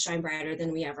allows us to shine brighter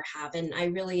than we ever have. And I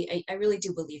really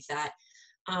do believe that.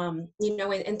 You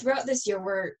know, and throughout this year,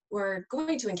 we're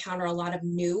going to encounter a lot of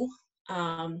new,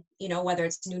 you know, whether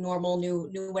it's new normal,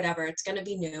 new whatever, it's going to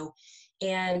be new,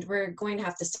 and we're going to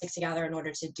have to stick together in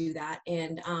order to do that.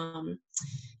 And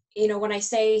you know, when I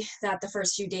say that the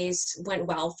first few days went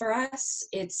well for us,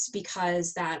 it's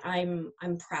because that I'm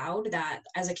proud that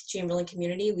as a Chamberlain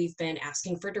community, we've been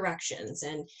asking for directions,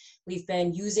 and we've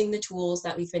been using the tools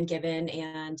that we've been given,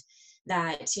 and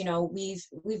that, you know, we've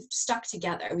stuck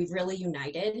together, we've really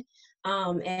united.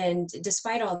 And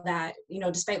despite all that, you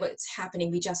know, despite what's happening,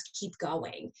 we just keep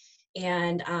going.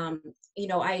 And, you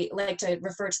know, I like to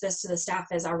refer to this to the staff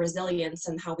as our resilience,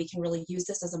 and how we can really use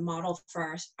this as a model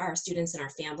for our students and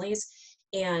our families.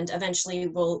 And eventually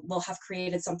we'll have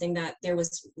created something that there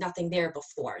was nothing there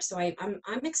before. So I'm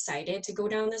excited to go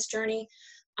down this journey.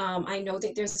 I know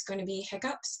that there's going to be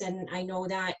hiccups, and I know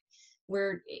that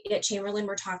we're at Chamberlain,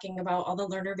 we're talking about all the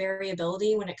learner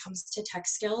variability when it comes to tech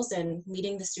skills and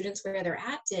meeting the students where they're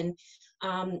at. And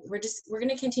we're going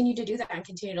to continue to do that and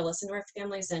continue to listen to our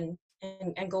families and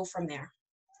go from there.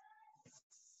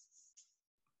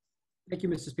 Thank you,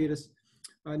 Mrs. Peters.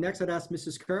 Next, I'd ask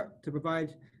Mrs. Kurt to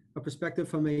provide a perspective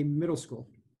from a middle school.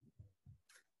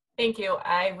 Thank you.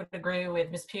 I would agree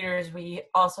with Ms. Peters. We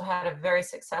also had a very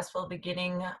successful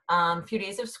beginning few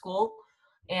days of school.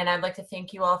 And I'd like to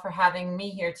thank you all for having me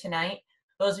here tonight.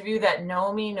 Those of you that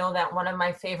know me know that one of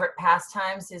my favorite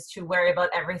pastimes is to worry about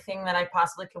everything that I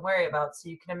possibly can worry about. So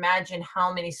you can imagine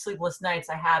how many sleepless nights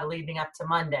I had leading up to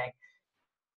Monday.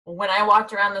 When I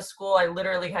walked around the school, I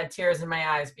literally had tears in my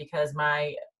eyes because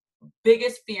my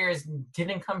biggest fears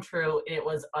didn't come true. It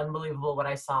was unbelievable what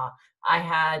I saw. I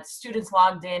had students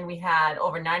logged in. We had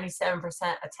over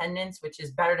 97% attendance, which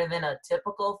is better than a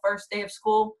typical first day of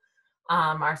school.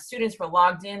 Our students were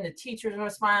logged in, the teachers were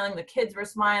smiling, the kids were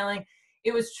smiling.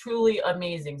 It was truly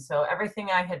amazing. So everything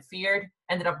I had feared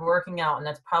ended up working out, and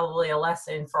that's probably a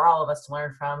lesson for all of us to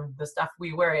learn from. The stuff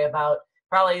we worry about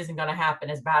probably isn't going to happen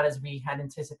as bad as we had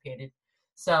anticipated.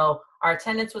 So our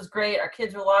attendance was great. Our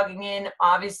kids were logging in.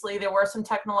 Obviously, there were some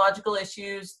technological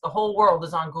issues. The whole world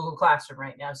is on Google Classroom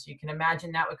right now, so you can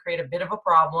imagine that would create a bit of a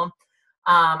problem.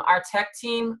 Our tech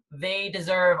team, they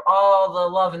deserve all the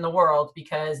love in the world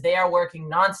because they are working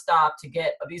nonstop to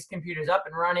get these computers up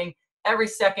and running. Every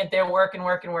second they're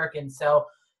working. So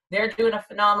they're doing a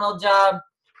phenomenal job.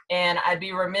 And I'd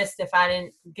be remiss if I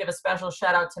didn't give a special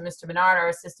shout out to Mr. Bernard, our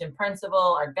assistant principal,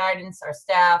 our guidance, our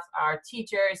staff, our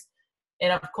teachers,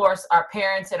 and of course our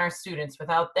parents and our students.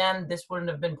 Without them, this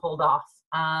wouldn't have been pulled off.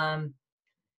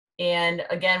 And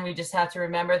again, we just have to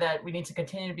remember that we need to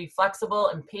continue to be flexible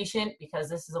and patient because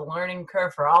this is a learning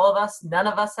curve for all of us. None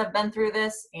of us have been through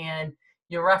this. And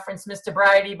you referenced Mr.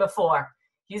 Bridie before.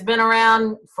 He's been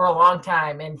around for a long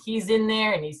time, and he's in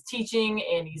there and he's teaching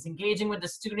and he's engaging with the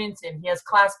students, and he has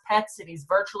class pets and he's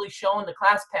virtually showing the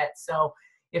class pets. So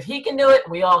if he can do it,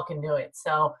 we all can do it.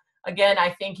 So again,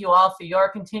 I thank you all for your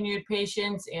continued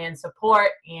patience and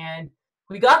support. And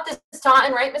we got this,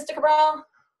 Taunton, right, Mr. Cabral?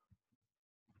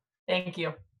 Thank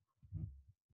you.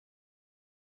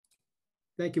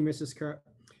 Thank you, Mrs. Kurt.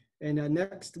 And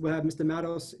next, we'll have Mr.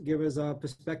 Matos give us a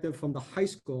perspective from the high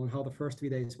school and how the first 3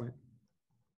 days went.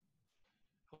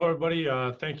 Hello, everybody.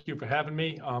 Thank you for having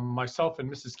me. Myself and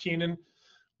Mrs. Keenan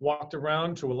walked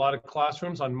around to a lot of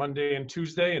classrooms on Monday and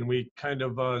Tuesday, and we kind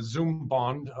of Zoom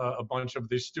bombed a bunch of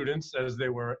the students as they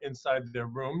were inside their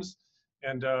rooms.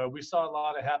 And we saw a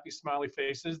lot of happy, smiley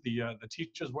faces. The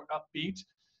teachers were upbeat.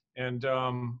 And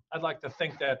I'd like to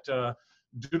think that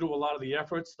due to a lot of the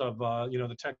efforts of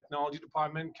the technology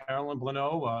department, Carolyn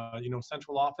Blano,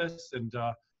 central office, and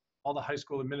all the high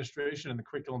school administration and the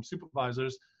curriculum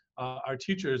supervisors, our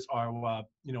teachers are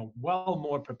well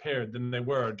more prepared than they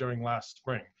were during last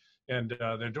spring, and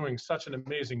they're doing such an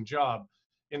amazing job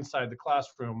inside the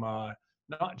classroom,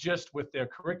 not just with their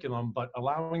curriculum, but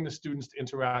allowing the students to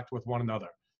interact with one another,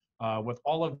 with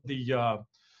all of the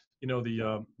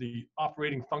the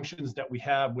operating functions that we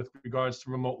have with regards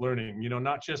to remote learning.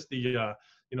 Not just the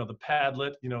the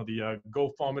Padlet, the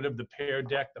GoFormative, the Pear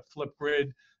Deck, the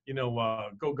Flipgrid,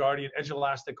 GoGuardian,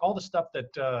 EdgeElastic, all the stuff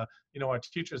that our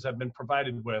teachers have been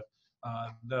provided with.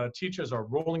 The teachers are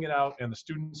rolling it out, and the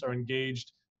students are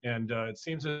engaged, and it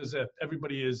seems as if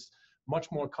everybody is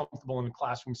much more comfortable in the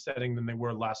classroom setting than they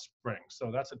were last spring. So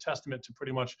that's a testament to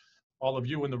pretty much all of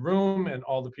you in the room and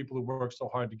all the people who worked so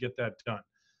hard to get that done.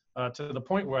 To the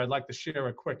point where I'd like to share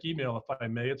a quick email, if I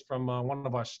may. It's from one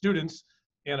of our students,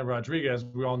 Anna Rodriguez.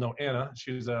 We all know Anna.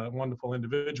 She's a wonderful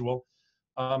individual.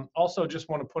 Also, just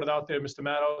want to put it out there, Mr.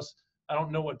 Matos, I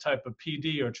don't know what type of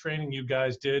PD or training you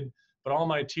guys did, but all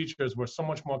my teachers were so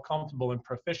much more comfortable and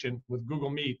proficient with Google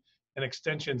Meet and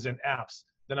extensions and apps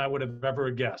than I would have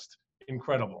ever guessed.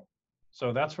 Incredible.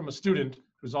 So that's from a student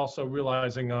who's also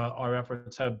realizing our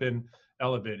efforts have been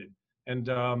elevated. And,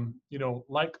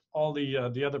 like all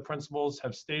the other principals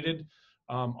have stated,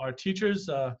 our teachers,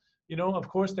 of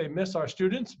course, they miss our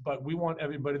students, but we want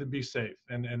everybody to be safe.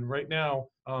 And right now,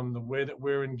 the way that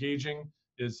we're engaging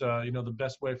is, the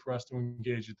best way for us to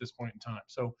engage at this point in time.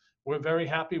 So we're very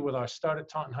happy with our start at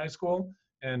Taunton High School.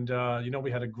 And,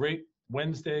 we had a great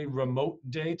Wednesday remote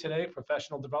day today,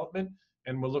 professional development,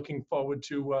 and we're looking forward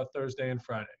to Thursday and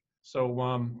Friday. So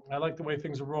I like the way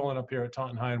things are rolling up here at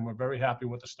Taunton High, and we're very happy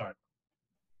with the start.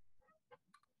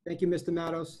 Thank you, Mr.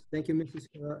 Matos. Thank you, Mrs.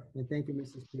 Kerr, and thank you,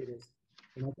 Mrs. Peters.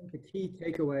 And I think the key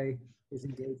takeaway is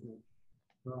engagement.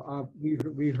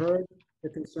 We heard the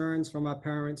concerns from our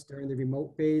parents during the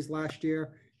remote phase last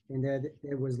year, and that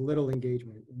there was little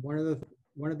engagement. One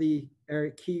of the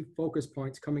key focus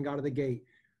points coming out of the gate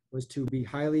was to be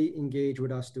highly engaged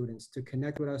with our students, to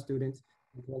connect with our students,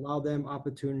 and to allow them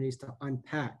opportunities to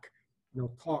unpack,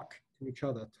 talk to each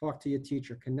other, talk to your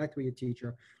teacher, connect with your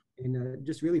teacher, and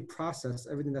just really process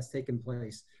everything that's taken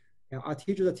place. Our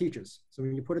teachers are teachers. So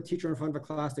when you put a teacher in front of a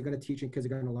class, they're going to teach and kids are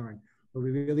going to learn. But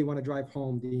we really want to drive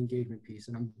home the engagement piece.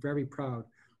 And I'm very proud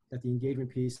that the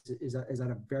engagement piece is at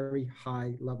a very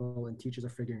high level and teachers are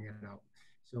figuring it out.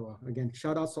 So again,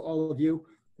 shout outs to all of you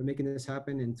for making this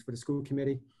happen, and for the school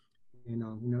committee and,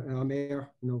 and our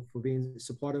mayor, for being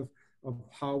supportive of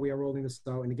how we are rolling this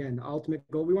out. And again, the ultimate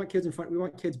goal, we want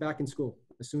kids back in school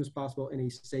as soon as possible in a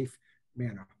safe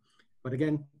manner. But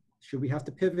again, should we have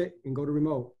to pivot and go to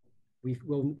remote,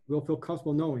 we'll feel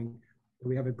comfortable knowing that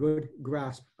we have a good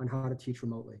grasp on how to teach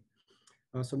remotely.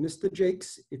 So Mr.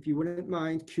 Jakes, if you wouldn't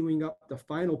mind queuing up the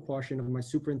final portion of my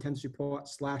superintendent's report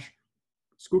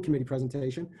 / school committee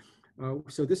presentation.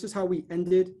 So this is how we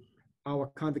ended our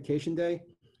convocation day.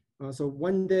 So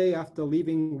one day after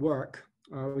leaving work,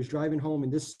 I was driving home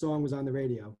and this song was on the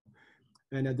radio.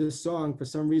 And this song, for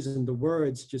some reason, the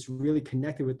words just really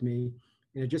connected with me.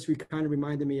 And it just kind of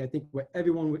reminded me, I think, what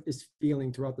everyone is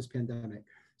feeling throughout this pandemic.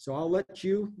 So I'll let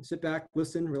you sit back,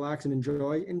 listen, relax, and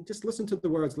enjoy, and just listen to the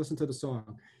words, listen to the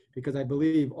song, because I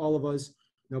believe all of us,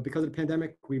 because of the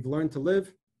pandemic, we've learned to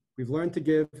live, we've learned to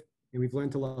give, and we've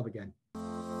learned to love again.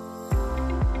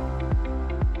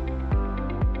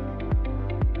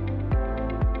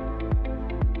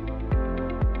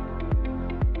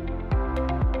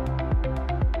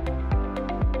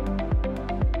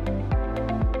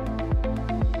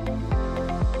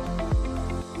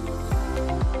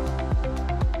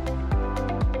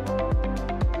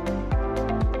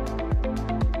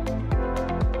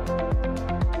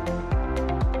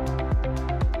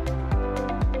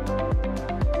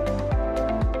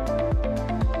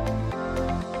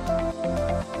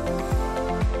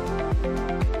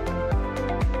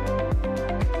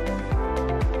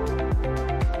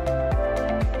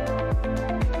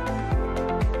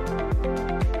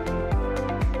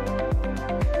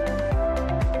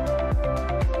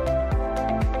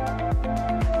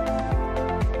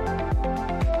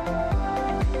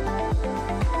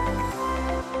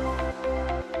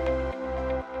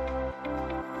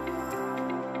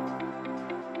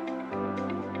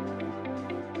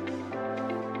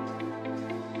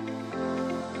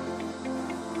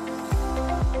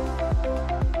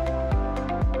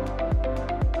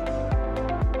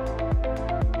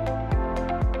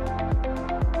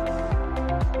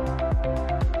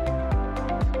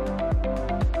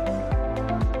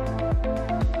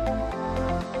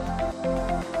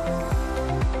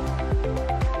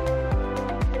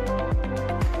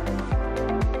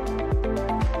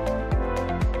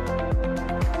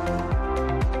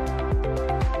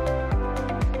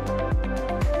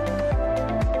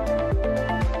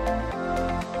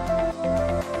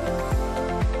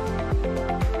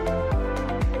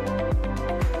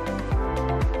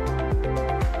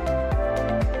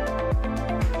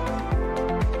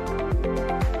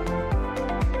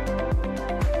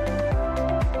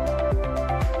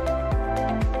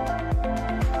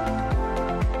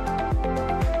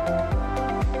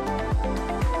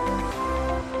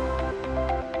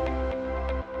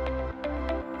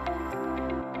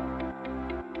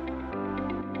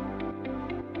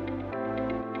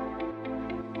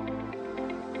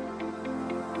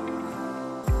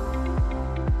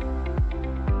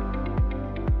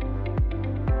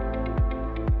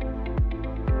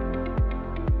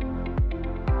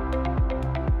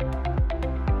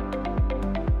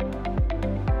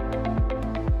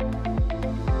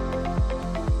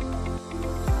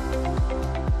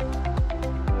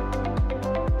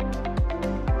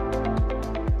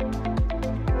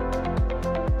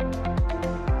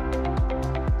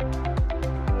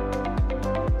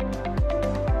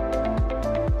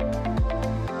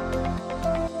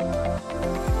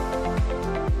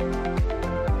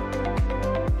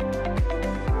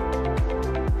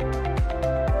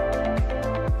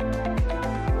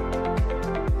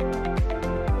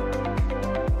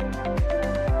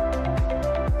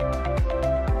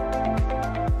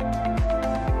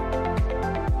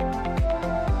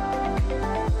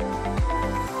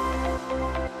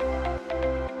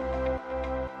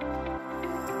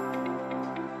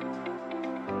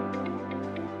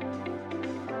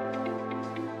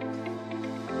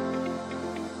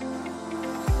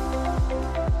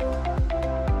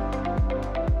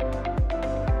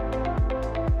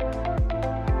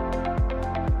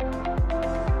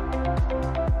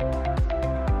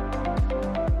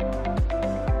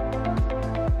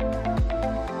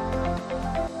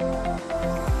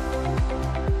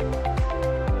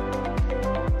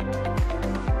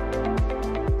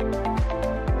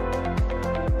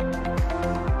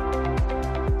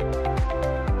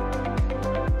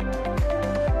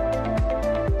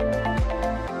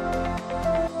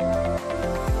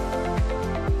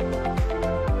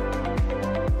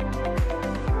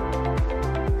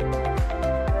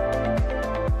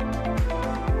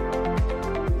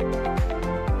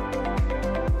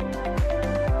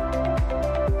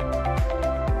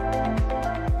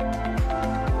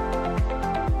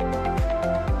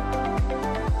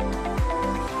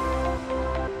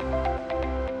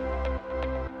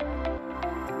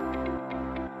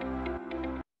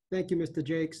 thank you, Mr.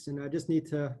 Jakes. And I just need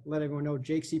to let everyone know,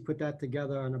 Jakesy put that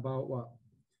together on about, what,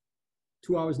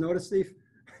 2 hours notice, Steve?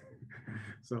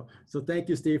 So thank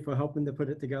you, Steve, for helping to put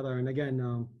it together. And again,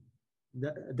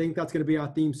 I think that's going to be our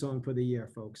theme song for the year,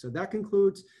 folks. So that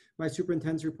concludes my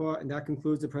superintendent's report, and that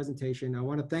concludes the presentation. I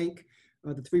want to thank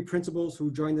the 3 principals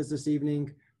who joined us this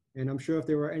evening. And I'm sure if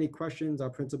there were any questions, our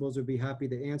principals would be happy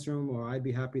to answer them, or I'd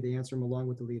be happy to answer them along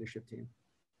with the leadership team.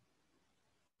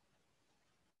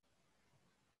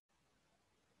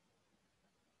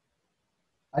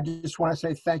 I just want to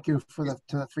say thank you to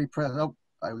the 3 principals.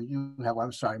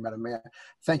 I'm sorry, Madam Mayor.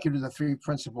 Thank you to the 3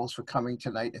 principals for coming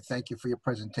tonight, and thank you for your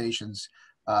presentations.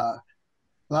 A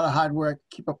lot of hard work.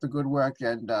 Keep up the good work,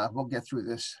 and we'll get through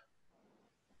this.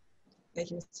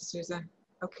 Thank you, Mr. Souza.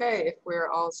 Okay, if we're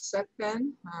all set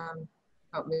then,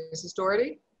 Mrs.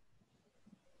 Doherty.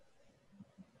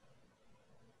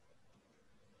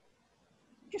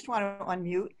 Just want to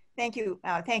unmute. Thank you,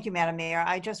 Madam Mayor.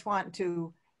 I just want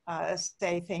to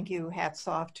say thank you, hats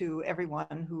off to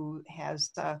everyone who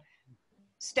has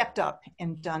stepped up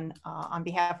and done on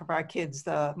behalf of our kids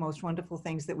the most wonderful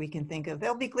things that we can think of.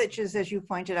 There'll be glitches, as you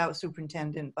pointed out,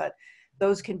 Superintendent, but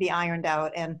those can be ironed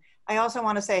out. And I also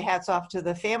want to say hats off to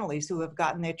the families who have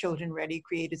gotten their children ready,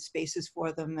 created spaces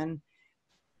for them, and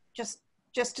just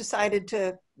decided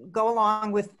to go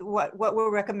along with what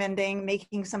we're recommending,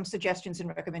 making some suggestions and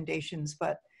recommendations,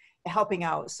 but helping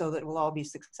out so that we'll all be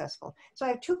successful. So I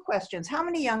have 2 questions. How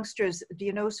many youngsters do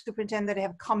you know, Superintendent, that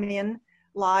have come in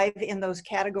live in those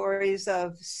categories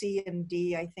of C and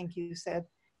D, I think you said,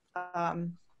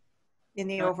 in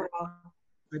the overall?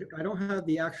 I don't have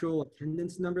the actual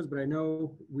attendance numbers, but I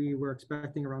know we were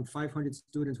expecting around 500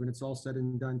 students when it's all said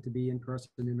and done to be in person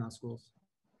in our schools.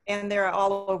 And they're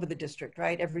all over the district,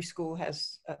 right? Every school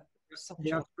has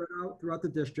yeah, spread out throughout the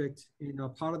district. You know,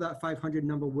 part of that 500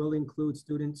 number will include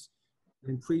students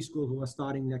in preschool who are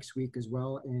starting next week as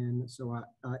well. And so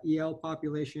our EL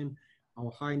population,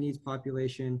 our high needs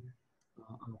population,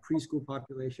 our preschool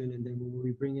population, and then we'll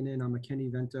be bringing in our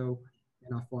McKinney-Vento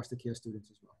and our foster care students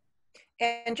as well.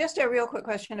 And just a real quick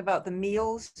question about the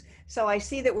meals. So I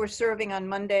see that we're serving on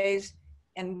Mondays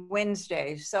and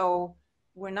Wednesdays. So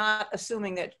we're not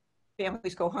assuming that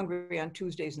families go hungry on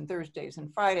Tuesdays and Thursdays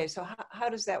and Fridays. So how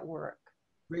does that work?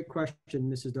 Great question,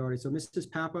 Mrs. Doherty. So Mrs.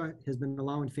 Papa has been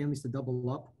allowing families to double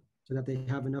up so that they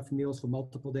have enough meals for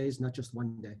multiple days, not just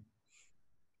one day.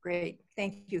 Great.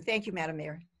 Thank you. Thank you, Madam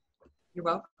Mayor. You're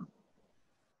welcome.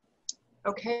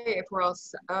 Okay, if we're all,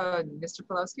 Mr.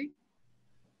 Pulowski.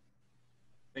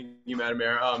 Thank you, Madam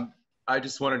Mayor. I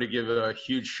just wanted to give a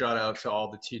huge shout out to all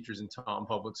the teachers in Taunton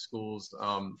Public Schools.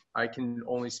 I can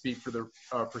only speak for the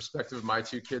perspective of my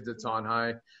 2 kids at Taunton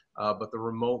High, but the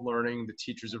remote learning, the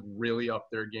teachers have really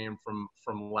upped their game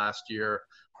from last year.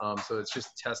 So it's just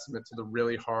a testament to the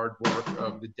really hard work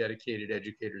of the dedicated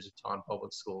educators at Taunton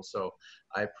Public Schools. So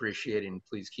I appreciate it, and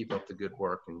please keep up the good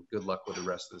work, and good luck with the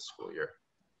rest of the school year.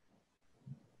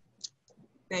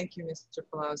 Thank you, Mr.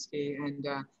 Pulowski, and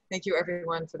thank you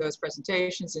everyone for those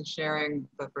presentations and sharing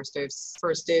the first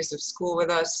days of school with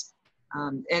us.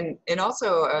 And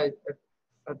also a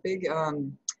big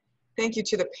thank you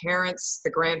to the parents, the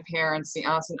grandparents, the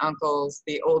aunts and uncles,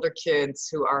 the older kids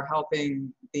who are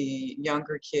helping the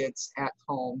younger kids at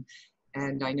home.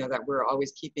 And I know that we're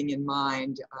always keeping in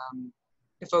mind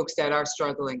the folks that are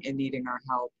struggling and needing our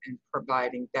help and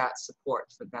providing that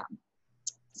support for them.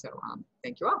 So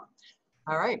thank you all.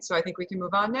 All right, so I think we can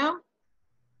move on now.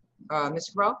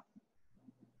 Mr. Cabral?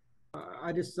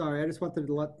 I just wanted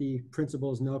to let the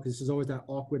principals know, because this is always that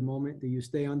awkward moment. Do you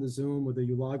stay on the Zoom or do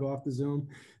you log off the Zoom?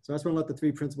 So I just want to let the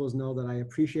 3 principals know that I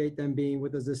appreciate them being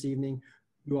with us this evening.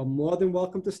 You are more than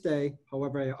welcome to stay.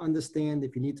 However, I understand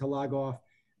if you need to log off.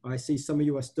 I see some of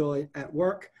you are still at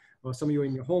work, or some of you are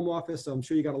in your home office, so I'm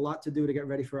sure you got a lot to do to get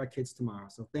ready for our kids tomorrow.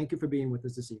 So thank you for being with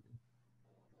us this evening.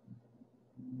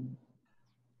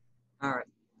 All right.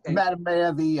 Madam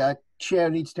Mayor, the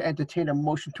chair needs to entertain a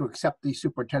motion to accept the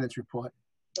superintendent's report.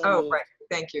 Oh, right.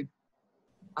 Thank you.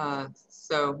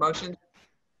 So motion.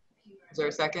 Is there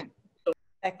a second?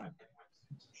 Second.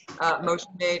 Motion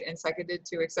made and seconded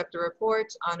to accept the report.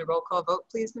 On a roll call vote,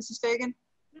 please, Mrs. Fagan.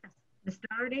 Yes. Ms.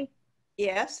 Doherty?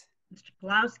 Yes. Mr.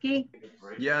 Pulowski?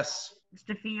 Yes.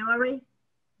 Mr. Fiore?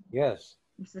 Yes.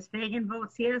 Mrs. Fagan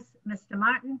votes yes. Mr.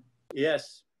 Martin?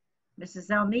 Yes.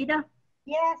 Mrs. Almeida?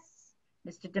 Yes.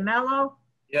 Mr. DeMello?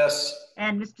 Yes.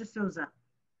 And Mr. Souza?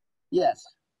 Yes.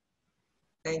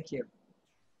 Thank you.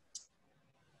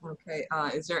 Okay,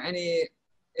 is there any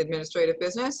administrative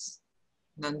business?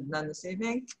 None this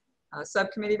evening.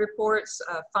 Subcommittee reports,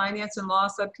 Finance and Law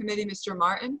Subcommittee, Mr.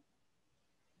 Martin.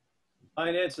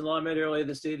 Finance and Law met earlier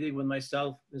this evening with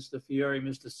myself, Mr. Fiore,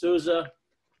 Mr. Souza.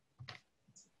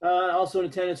 Also in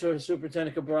attendance are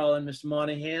Superintendent Cabral and Mr.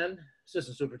 Monahan,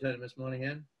 Assistant Superintendent Ms.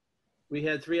 Monahan. We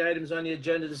had 3 items on the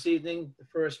agenda this evening, the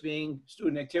first being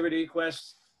student activity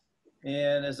requests.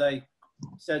 And as I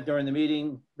said during the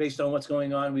meeting, based on what's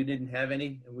going on, we didn't have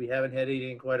any, and we haven't had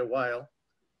any in quite a while.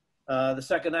 The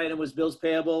second item was bills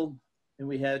payable, and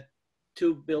we had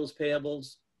 2 bills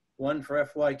payables, one for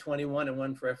FY21 and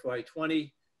one for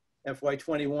FY20.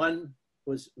 FY21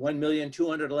 was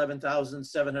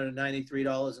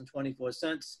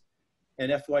 $1,211,793.24,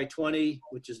 and FY20,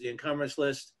 which is the encumbrance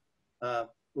list,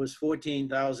 was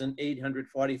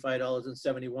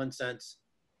 $14,845.71,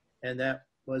 and that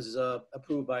was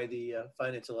approved by the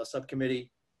Finance and Law Subcommittee.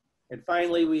 And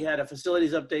finally, we had a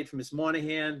facilities update from Ms.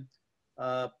 Monahan.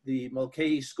 The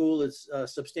Mulcahy School is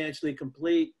substantially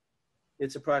complete.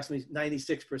 It's approximately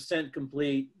 96%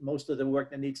 complete. Most of the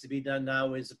work that needs to be done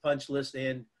now is a punch list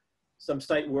and some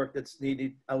site work that's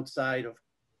needed outside of,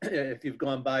 if you've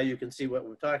gone by, you can see what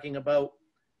we're talking about.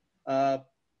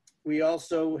 We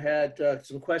also had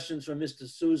some questions from Mr.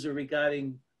 Souza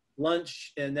regarding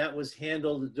lunch, and that was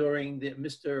handled during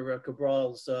Mr.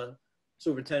 Cabral's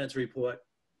superintendent's report.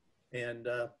 And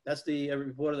that's the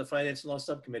report of the Finance and Law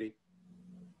Subcommittee.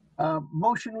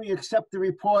 Motion, we accept the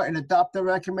report and adopt the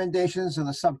recommendations of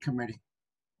the subcommittee. Is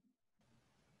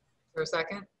there a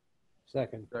second?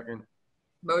 Second.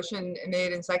 Motion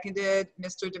made and seconded.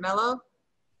 Mr. DeMello?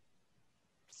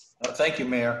 Thank you,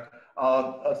 Mayor.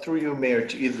 Through you, Mayor,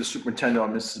 to either the superintendent or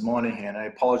Mrs. Monahan. I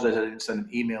apologize I didn't send an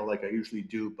email like I usually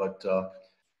do, but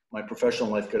my professional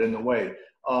life got in the way.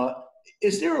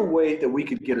 Is there a way that we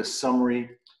could get a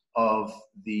summary of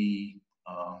the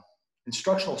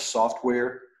instructional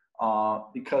software?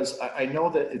 Because I know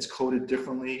that it's coded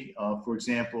differently. For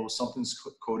example, something's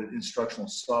coded instructional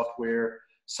software,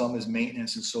 some is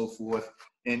maintenance and so forth.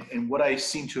 And what I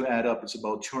seem to add up, it's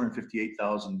about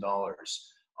 $258,000.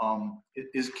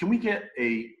 Can we get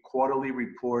a quarterly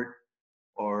report,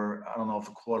 or I don't know if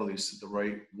a quarterly is the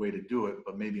right way to do it,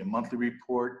 but maybe a monthly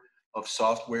report of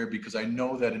software? Because I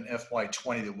know that in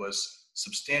FY20 there was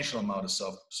substantial amount of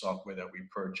software that we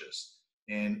purchased.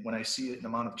 And when I see an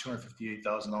amount of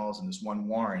 $258,000 in this one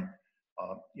warrant,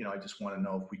 you know, I just want to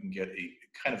know if we can get a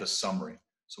kind of a summary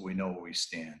so we know where we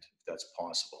stand, if that's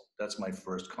possible. That's my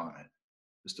first comment.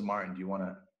 Mr. Martin, do you want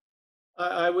to?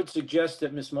 I would suggest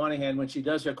that Ms. Monahan, when she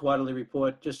does her quarterly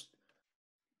report, just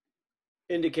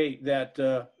indicate that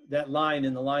that line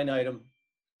in the line item,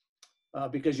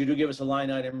 because you do give us a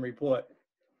line item report,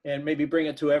 and maybe bring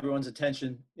it to everyone's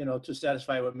attention, you know, to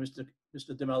satisfy what Mr.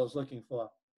 DeMello is looking for.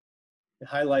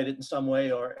 Highlight it in some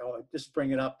way, or just bring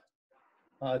it up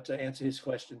to answer his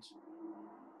questions.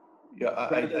 Yeah,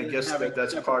 I guess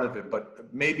that's part of it,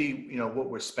 but maybe, you know, what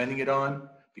we're spending it on,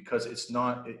 because it's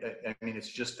not, I mean, it's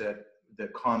just that the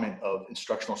comment of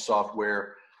instructional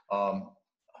software. I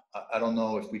don't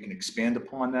know if we can expand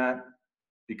upon that,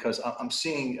 because I'm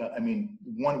seeing, I mean,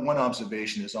 one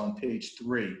observation is on page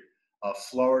 3,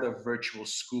 Florida Virtual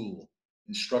School,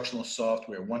 instructional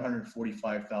software,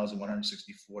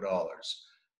 $145,164.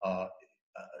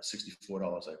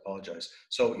 $64, I apologize.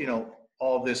 So, you know,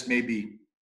 all this maybe,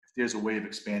 if there's a way of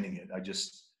expanding it, I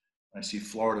see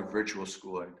Florida Virtual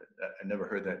School. I never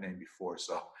heard that name before,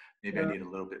 so maybe I need a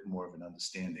little bit more of an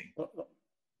understanding.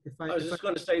 I was just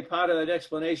going to say, part of that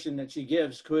explanation that she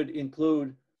gives could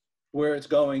include where it's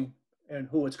going and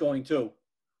who it's going to.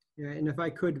 Yeah, and if I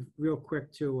could, real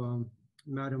quick, to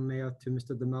Madam Mayor, to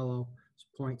Mr. DeMello's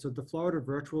point. So the Florida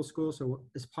Virtual School, so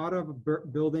as part of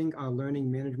building our learning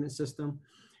management system,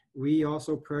 we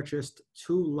also purchased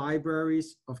 2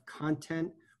 libraries of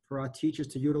content for our teachers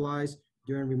to utilize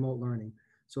during remote learning.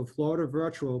 So Florida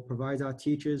Virtual provides our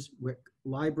teachers with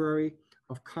library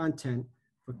of content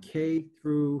for K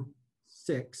through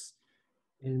 6.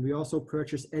 And we also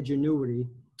purchased Edgenuity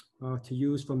to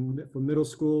use for middle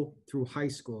school through high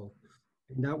school.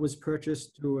 And that was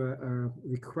purchased through a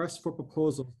request for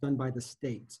proposals done by the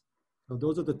state. So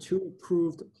those are the 2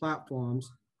 approved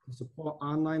platforms to support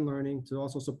online learning, to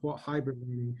also support hybrid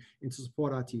learning, and to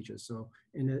support our teachers. So,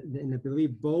 and I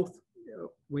believe both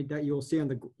that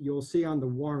you'll see on the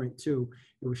warrant too.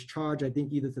 It was charged, I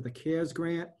think, either to the CARES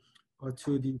grant or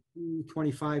to the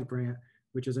 25 grant,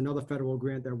 which is another federal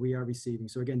grant that we are receiving.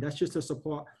 So again, that's just to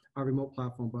support our remote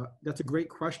platform. But that's a great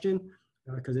question,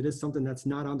 because it is something that's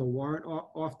not on the warrant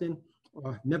often,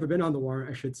 or never been on the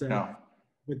warrant, I should say. No.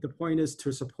 But the point is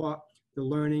to support the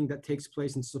learning that takes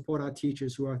place and support our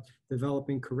teachers who are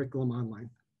developing curriculum online.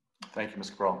 Thank you,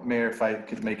 Mr. Cabral. Mayor, if I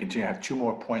could continue, I have 2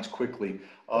 more points quickly.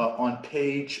 On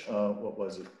page, what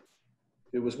was it?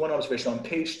 there was one observation on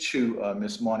page 2,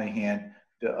 Ms. Monahan.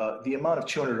 The amount of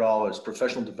 $200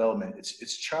 professional development,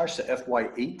 it's charged to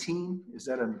FY18. Is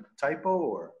that a typo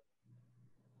or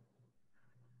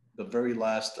the very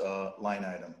last line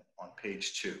item on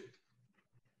page 2?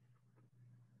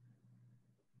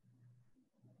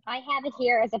 I have it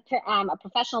here as a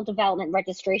professional development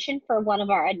registration for one of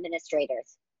our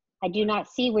administrators. I do not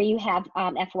see where you have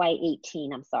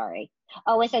FY18. I'm sorry.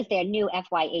 Oh, it says there new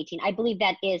FY18. I believe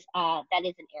that is an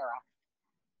error.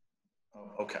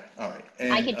 Oh, okay, all right.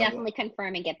 And, I could definitely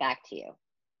confirm and get back to you.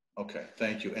 Okay,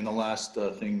 thank you. And the last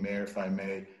thing, Mayor, if I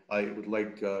may, I would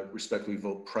like respectfully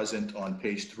vote present on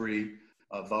page 3,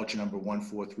 voucher number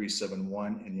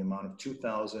 14371 in the amount of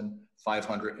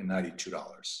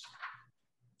 $2,592.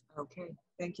 Okay,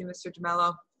 thank you, Mr.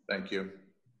 DeMello. Thank you.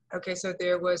 Okay, so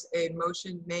there was a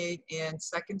motion made and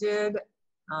seconded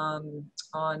on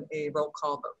a roll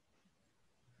call vote.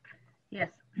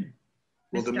 Yes.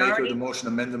 Will the maker of the motion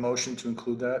amend the motion to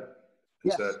include that?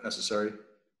 Is that necessary?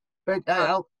 But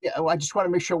I just want to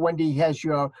make sure Wendy has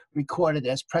your recorded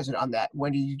as present on that.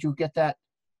 Wendy, did you get that?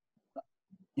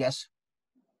 Yes.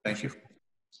 Thank you.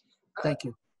 Thank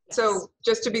you. So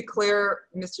just to be clear,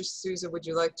 Mr. Souza, would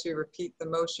you like to repeat the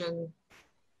motion?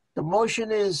 The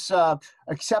motion is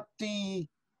accept the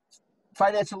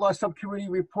Finance and Law Subcommittee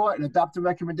report and adopt the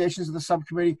recommendations of the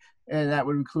subcommittee, and that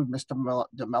would include Mr.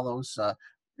 DeMello's.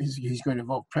 He's going to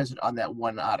vote present on that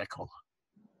one article.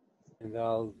 And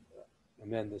I'll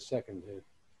amend the second to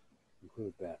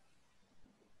include that.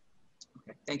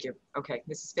 Okay, thank you. Okay,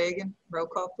 Mrs. Fagan, roll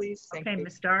call, please. Thank you.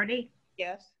 Ms. Doherty?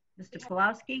 Yes. Mr.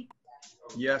 Pulowski?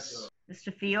 Yes.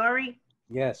 Mr. Fiore?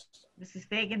 Yes. Mrs.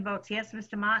 Fagan votes yes.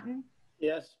 Mr. Martin?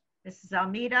 Yes. Mrs.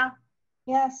 Almeida?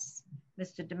 Yes.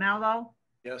 Mr. DeMello?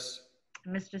 Yes.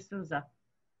 And Mr. Souza?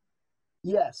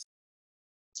 Yes.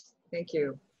 Thank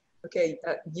you. Okay,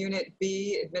 Unit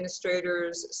B,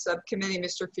 Administrators Subcommittee,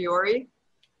 Mr. Fiore.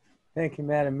 Thank you,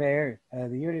 Madam Mayor.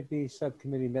 The Unit B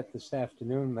subcommittee met this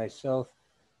afternoon. Myself,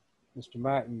 Mr.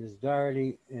 Martin, Ms.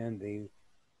 Doherty, and the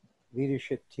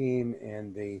leadership team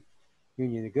and the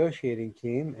union negotiating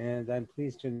team. And I'm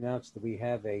pleased to announce that we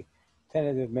have a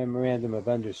tentative memorandum of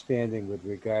understanding with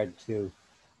regard to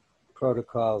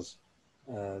protocols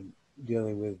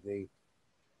dealing with the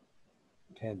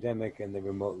pandemic and the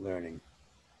remote learning.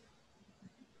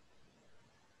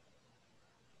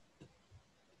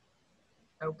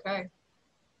 Okay.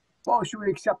 Well, should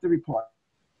we accept the report?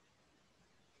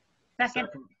 Second.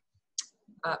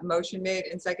 Motion made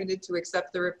and seconded to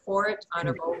accept the report on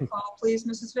a roll call, please,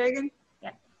 Mrs. Fagan.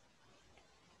 Yes.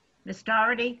 Ms.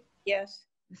 Doherty? Yes.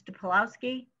 Mr.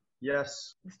 Pulowski?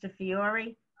 Yes. Mr.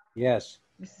 Fiore? Yes.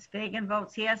 Mrs. Fagan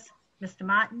votes yes. Mr.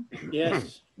 Martin?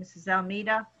 Yes. Mrs.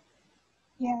 Almeida?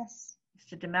 Yes.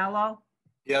 Mr. DeMello?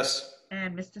 Yes.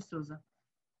 And Mr. Souza?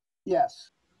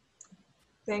 Yes.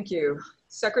 Thank you.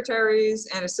 Secretaries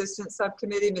and Assistant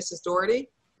Subcommittee, Mrs. Doherty.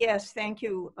 Yes, thank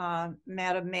you,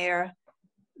 Madam Mayor.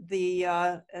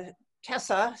 The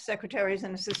TESA, Secretaries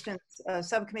and Assistants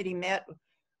Subcommittee, met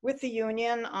with the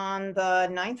union on the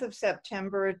 9th of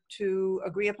September to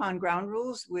agree upon ground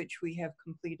rules, which we have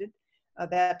completed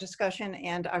that discussion,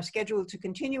 and are scheduled to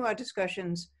continue our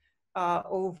discussions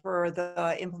over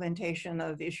the implementation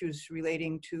of issues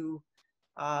relating to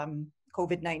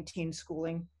COVID-19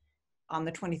 schooling on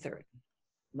the 23rd.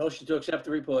 Motion to accept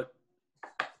the report.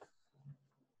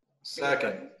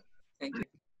 Second. Thank you.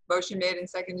 Motion made and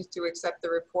seconded to accept the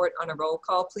report on a roll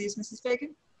call, please, Mrs.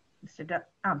 Fagan.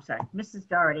 I'm sorry, Mrs.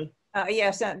 Doherty.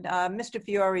 Yes, and Mr.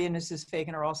 Fiore and Mrs.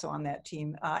 Fagan are also on that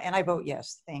team, and I vote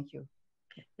yes. Thank you.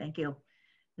 Okay, thank you.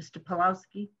 Mr.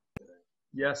 Pulowski?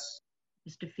 Yes.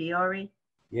 Mr. Fiore?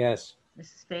 Yes.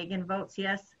 Mrs. Fagan votes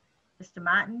yes. Mr.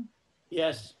 Martin?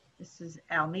 Yes. Mrs.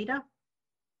 Almeida?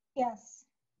 Yes.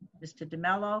 Mr.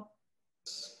 DeMello?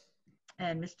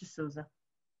 And Mr. Souza?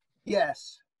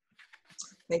 Yes.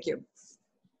 Thank you.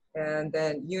 And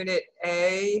then Unit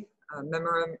A,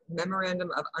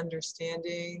 Memorandum of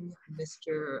Understanding,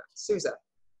 Mr. Souza.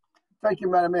 Thank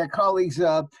you, Madam Mayor. Colleagues,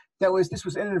 this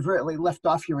was inadvertently left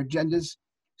off your agendas,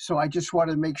 so I just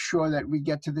wanted to make sure that we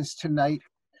get to this tonight.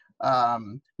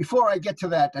 Before I get to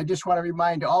that, I just want to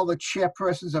remind all the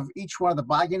chairpersons of each one of the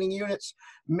bargaining units,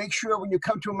 make sure when you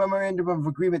come to a memorandum of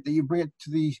agreement that you bring it to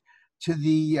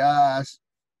the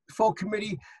full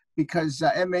committee, because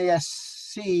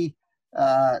MASC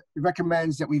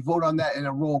recommends that we vote on that in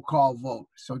a roll call vote.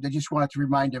 So they just wanted to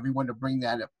remind everyone to bring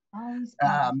that up.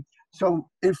 So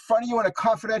in front of you in a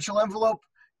confidential envelope,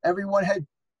 everyone had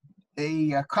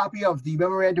a copy of the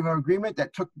memorandum of agreement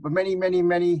that took many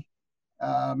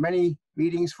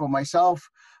meetings for myself,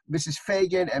 Mrs.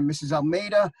 Fagan and Mrs.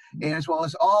 Almeida, and as well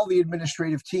as all the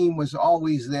administrative team was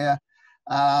always there.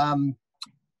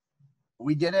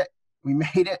 We did it. We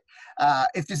made it.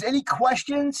 If there's any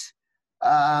questions,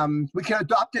 we can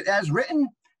adopt it as written.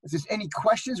 If there's any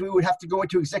questions, we would have to go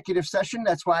into executive session.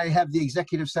 That's why I have the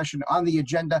executive session on the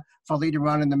agenda for later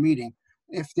on in the meeting.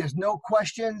 If there's no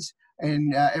questions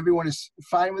and everyone is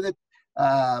fine with it,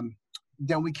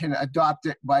 then we can adopt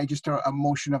it by just a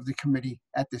motion of the committee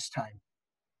at this time.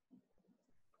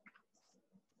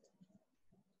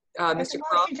 Mr.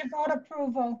 Motion to vote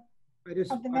approval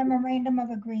of the memorandum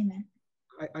of agreement.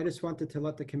 I just wanted to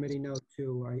let the committee know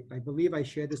too, I believe I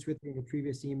shared this with you in a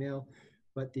previous email,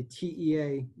 but the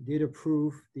TEA did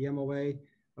approve the MOA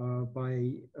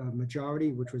by a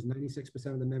majority, which was 96%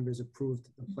 of the members approved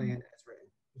the plan as written,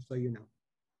 just so you know.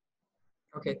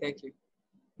 Okay, thank you.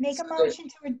 Make a motion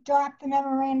to adopt the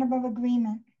memorandum of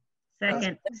agreement.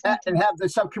 Second. And have the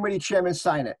subcommittee chairman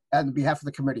sign it on behalf of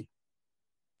the committee.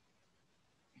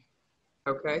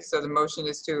 Okay, so the motion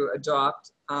is to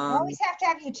adopt You always have to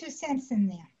have your 2 cents in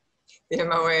there. the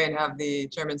MOA and have the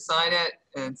chairman sign it,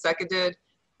 and seconded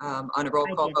on a roll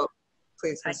I call did. vote.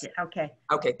 Please. I did. Okay.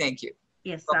 Okay, thank you.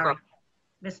 Yes, Roll sorry. call.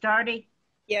 Ms. Doherty?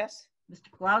 Yes. Mr.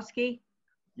 Pawlowski?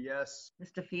 Yes.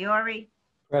 Mr. Fiore?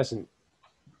 Present.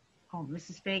 Oh,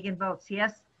 Mrs. Fagan votes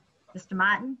yes. Mr.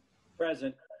 Martin?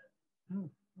 Present. Oh,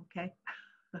 okay.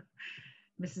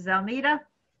 Mrs. Almeida?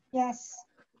 Yes.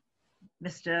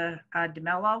 Mr.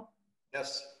 DeMello?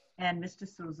 Yes. And Mr.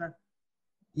 Souza?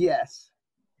 Yes.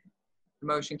 The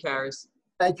motion carries.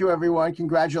 Thank you, everyone.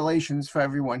 Congratulations for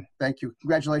everyone. Thank you.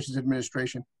 Congratulations,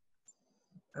 administration.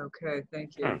 Okay,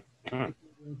 thank you.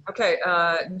 Okay,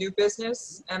 new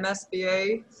business,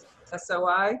 MSBA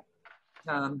SOI,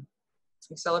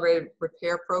 Accelerated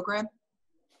Repair Program.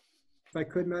 If I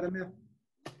could, Madam Mayor.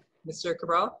 Mr.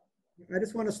 Cabral? I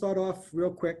just want to start off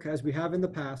real quick, as we have in the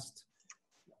past.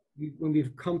 When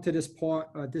we've come to this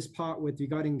part with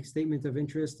regarding statement of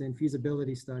interest and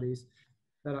feasibility studies,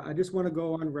 that I just want to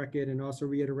go on record and also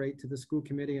reiterate to the school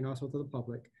committee and also to the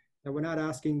public that we're not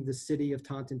asking the city of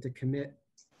Taunton to commit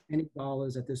any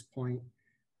dollars at this point.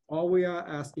 All we are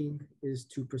asking is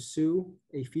to pursue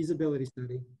a feasibility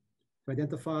study to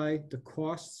identify the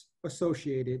costs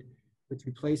associated with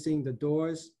replacing the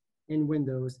doors and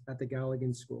windows at the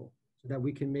Galligan School, so that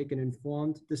we can make an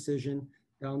informed decision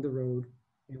down the road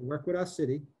and work with our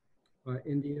city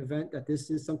in the event that this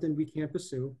is something we can't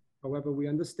pursue. However, we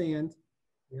understand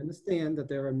that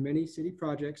there are many city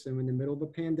projects, and in the middle of a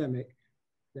pandemic,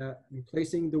 that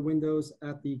replacing the windows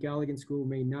at the Galligan School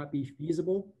may not be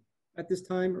feasible at this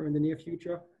time or in the near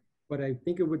future. But I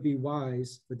think it would be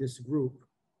wise for this group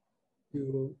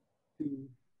to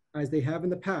as they have in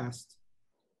the past,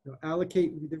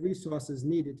 allocate the resources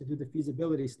needed to do the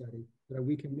feasibility study so that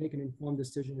we can make an informed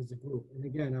decision as a group. And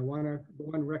again, I want to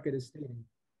go on record as stating,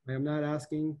 I am not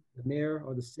asking the mayor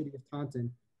or the city of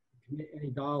Taunton to commit any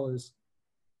dollars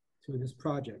to this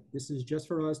project. This is just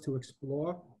for us to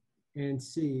explore and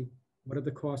see what are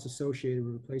the costs associated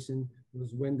with replacing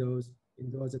those windows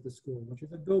and doors at the school, which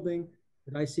is a building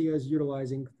that I see us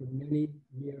utilizing for many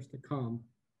years to come,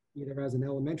 either as an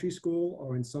elementary school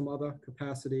or in some other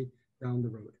capacity down the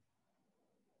road.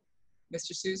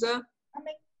 Mr. Souza?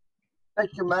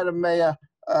 Thank you, Madam Mayor.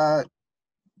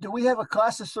 Do we have a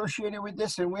cost associated with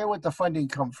this, and where would the funding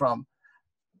come from?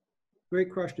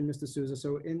 Great question, Mr. Souza.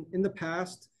 So in the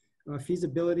past,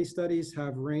 feasibility studies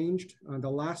have ranged. The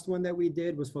last one that we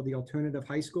did was for the alternative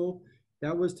high school.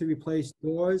 That was to replace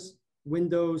doors,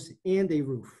 windows, and a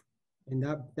roof. And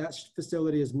that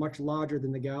facility is much larger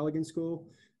than the Galligan School.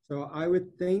 So I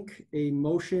would think a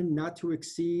motion not to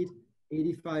exceed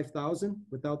 $85,000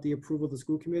 without the approval of the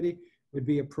school committee would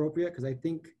be appropriate, because I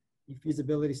think the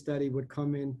feasibility study would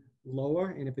come in lower.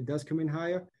 And if it does come in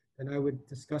higher, then I would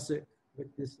discuss it with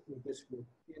this group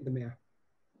and the mayor.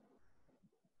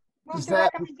 Move the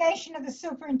recommendation of the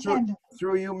superintendent.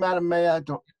 Through you, Madam Mayor.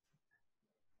 Go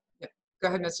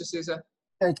ahead, Mr. Souza.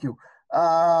 Thank you.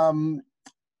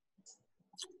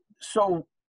 So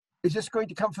is this going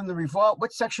to come from the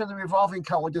what section of the revolving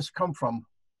account would this come from?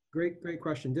 Great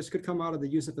question. This could come out of the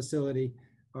use of facility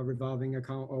revolving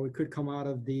account, or it could come out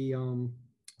of the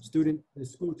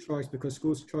school choice, because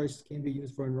school choice can be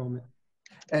used for enrollment.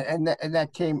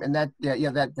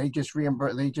 That they just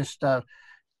reimbursed.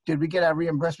 Did we get our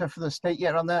reimbursement from the state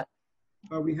yet on that?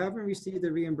 We haven't received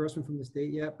the reimbursement from the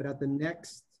state yet, but at the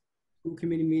next school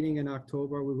committee meeting in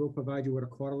October, we will provide you with a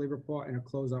quarterly report and a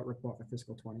closeout report for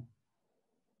fiscal 20.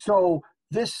 So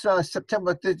this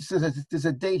September, there's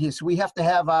a date here. So we have to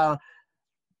have our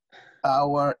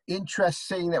interest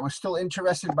saying that we're still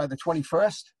interested by the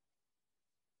 21st.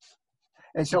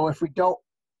 And so if we don't,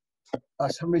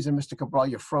 some reason, Mr. Cabral,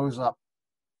 you froze up.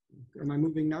 Am I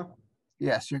moving now?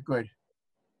 Yes, you're good.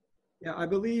 Yeah, I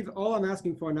believe all I'm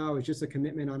asking for now is just a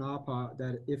commitment on our part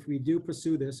that if we do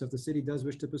pursue this, if the city does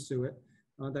wish to pursue it,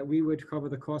 that we would cover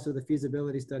the cost of the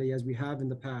feasibility study as we have in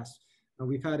the past.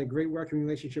 We've had a great working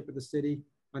relationship with the city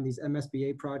on these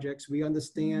MSBA projects. We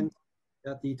understand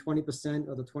that the 20%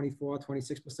 or the 24,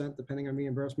 26%, depending on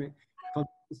reimbursement, comes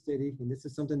to the city, and this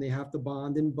is something they have to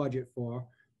bond and budget for.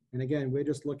 And again, we're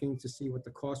just looking to see what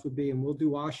the cost would be, and we'll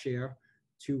do our share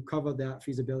to cover that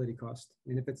feasibility cost.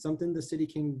 And if it's something the city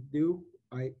can do,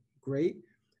 great.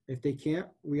 If they can't,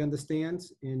 we understand,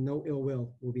 and no ill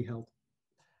will be held.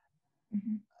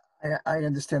 I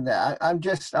understand that.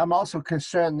 I'm also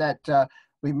concerned that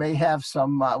we may have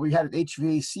some, we had an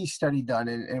HVAC study done,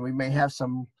 and we may have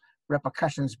some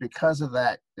repercussions because of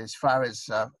that, as far as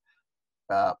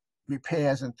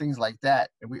repairs and things like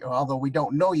that. And although we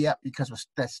don't know yet because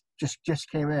that's just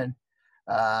came in.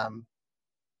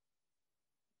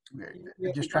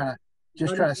 We're just trying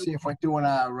to see if we're doing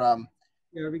our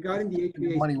regarding the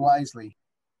HVAC money wisely.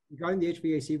 Regarding the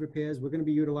HVAC repairs, we're going to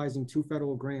be utilizing 2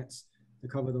 federal grants to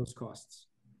cover those costs.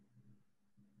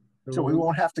 So we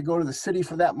won't have to go to the city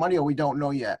for that money, or we don't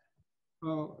know yet?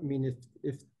 I mean,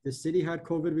 if the city had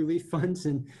COVID relief funds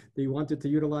and they wanted to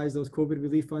utilize those COVID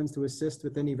relief funds to assist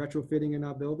with any retrofitting in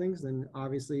our buildings, then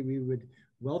obviously we would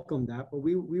welcome that. But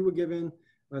we were given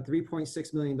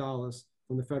 $3.6 million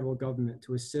from the federal government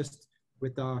to assist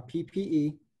with our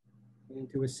PPE and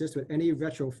to assist with any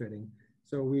retrofitting.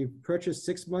 So we've purchased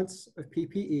 6 months of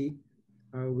PPE.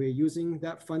 We're using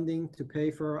that funding to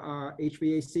pay for our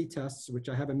HVAC tests, which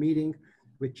I have a meeting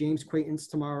with James Quaintance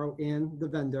tomorrow and the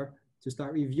vendor to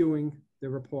start reviewing the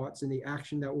reports and the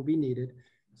action that will be needed.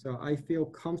 So I feel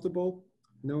comfortable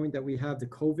knowing that we have the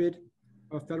COVID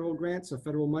federal grants or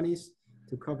federal monies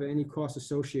to cover any costs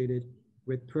associated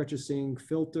with purchasing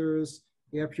filters,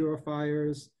 air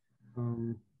purifiers,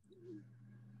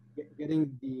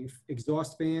 getting the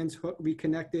exhaust fans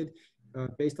reconnected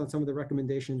based on some of the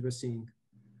recommendations we're seeing.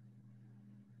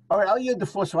 All right, I'll yield the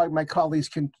floor so my colleagues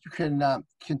can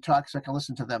talk, so I can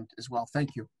listen to them as well.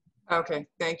 Thank you. Okay,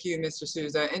 thank you, Mr.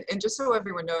 Souza. And just so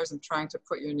everyone knows, I'm trying to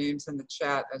put your names in the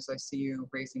chat as I see you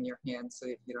raising your hand, so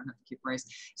you don't have to keep raising.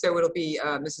 So it'll be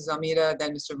Mrs. Almeida,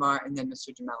 then Mr. Martin, then Mr.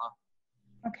 Gemello.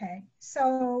 Okay,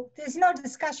 so there's no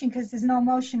discussion because there's no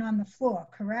motion on the floor,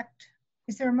 correct?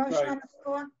 Is there a motion on the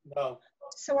floor? No.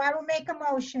 So I will make a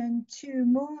motion to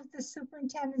move the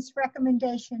superintendent's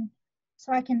recommendation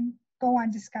so I can go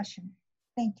on discussion.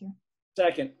 Thank you.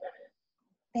 Second.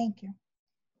 Thank you.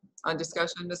 On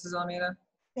discussion, Mrs. Almeida?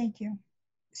 Thank you.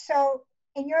 So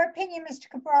in your opinion, Mr.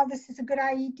 Cabral, this is a good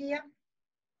idea?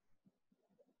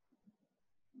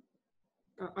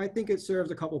 I think it serves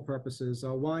a couple purposes.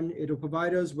 One, it'll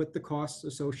provide us with the costs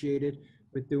associated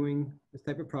with doing this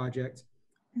type of project.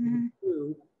 And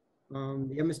 2,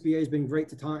 the MSBA has been great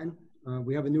to Taunton.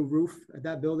 We have a new roof at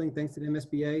that building thanks to the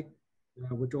MSBA,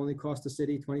 which only cost the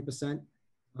city 20%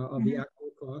 of the actual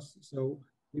cost. So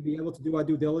we'd be able to do our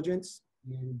due diligence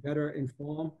and better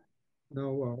inform,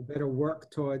 better work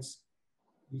towards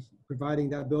providing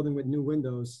that building with new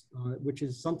windows, which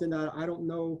is something that I don't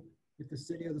know if the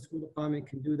city or the school department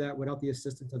can do that without the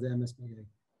assistance of the MSBA.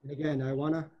 And again, I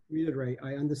want to reiterate,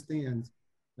 I understand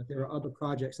that there are other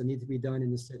projects that need to be done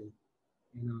in the city.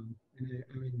 And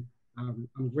I mean,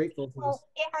 I'm grateful for this.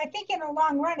 Well, I think in the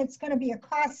long run, it's going to be a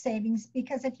cost savings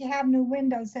because if you have new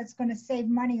windows, that's going to save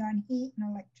money on heat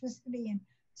and electricity and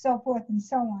so forth and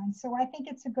so on. So I think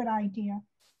it's a good idea.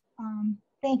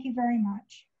 Thank you very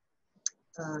much.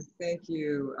 Thank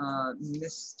you.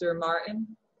 Mr. Martin?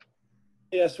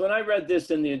 Yes, when I read this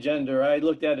in the agenda, I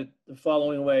looked at it the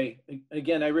following way.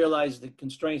 Again, I realized the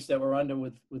constraints that we're under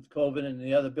with COVID and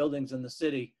the other buildings in the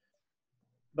city.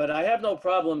 But I have no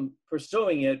problem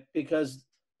pursuing it because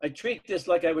I treat this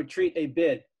like I would treat a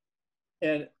bid.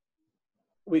 And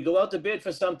we go out to bid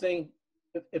for something.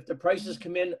 If the prices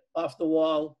come in off the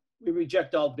wall, we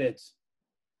reject all bids.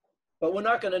 But we're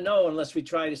not going to know unless we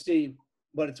try to see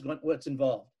what's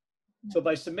involved. So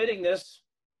by submitting this,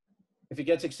 if it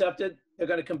gets accepted, they're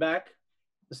going to come back.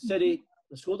 The city,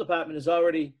 the school department is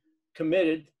already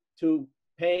committed to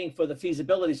paying for the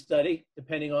feasibility study,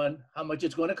 depending on how much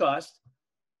it's going to cost.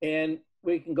 And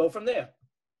we can go from there.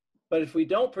 But if we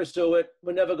don't pursue it,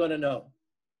 we're never going to know.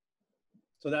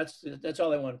 So that's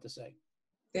all I wanted to say.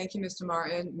 Thank you, Mr.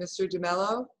 Martin. Mr.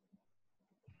 Gemello?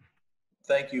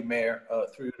 Thank you, Mayor.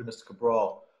 Through you to Mr.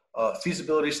 Cabral.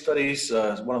 Feasibility studies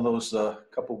is one of those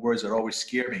couple of words that always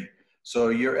scare me. So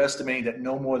you're estimating that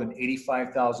no more than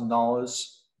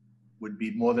 $85,000 would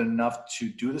be more than enough to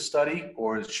do the study,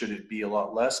 or should it be a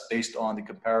lot less based on the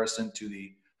comparison to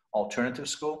the alternative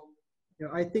school? Yeah,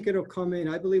 I think it'll come in,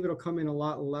 I believe it'll come in a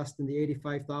lot less than the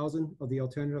 85,000 of the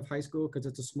alternative high school because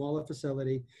it's a smaller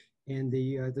facility and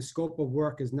the scope of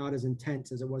work is not as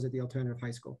intense as it was at the alternative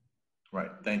high school.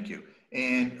 Right, thank you.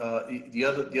 And the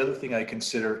other thing I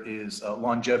consider is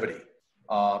longevity.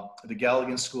 The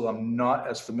Galligan School I'm not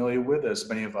as familiar with as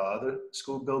many of our other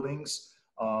school buildings.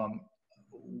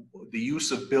 The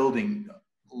use of building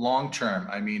long-term,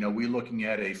 I mean, are we looking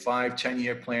at a 5-10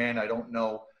 year plan? I don't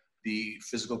know the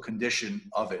physical condition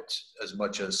of it as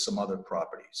much as some other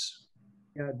properties.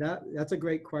 Yeah, that's a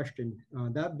great question.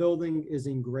 That building is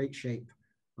in great shape.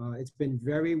 It's been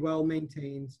very well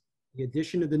maintained. The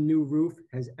addition of the new roof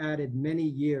has added many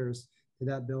years to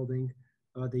that building.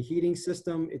 The heating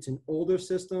system, it's an older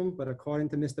system, but according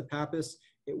to Mr. Pappas,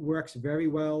 it works very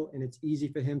well and it's easy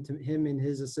for him and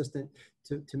his assistant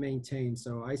to maintain.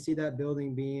 So I see that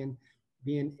building being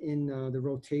in the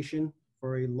rotation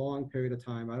for a long period of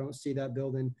time. I don't see that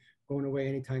building going away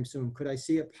anytime soon. Could I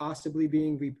see it possibly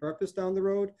being repurposed down the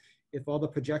road if all the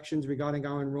projections regarding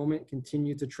our enrollment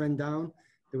continue to trend down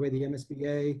the way the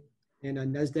MSBA and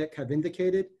NESDEC have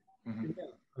indicated? Mm-hmm. Yeah,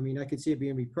 I mean, I could see it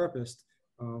being repurposed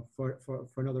for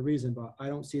another reason, but I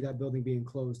don't see that building being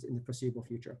closed in the foreseeable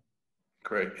future.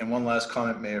 Great. And one last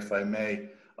comment, Mayor, if I may.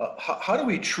 How do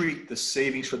we treat the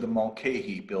savings for the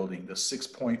Mulcahy building, the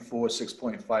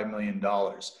 $6.5 million?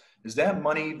 Is that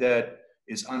money that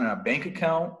is on our bank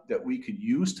account that we could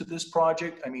use to this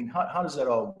project? I mean, how does that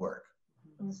all work?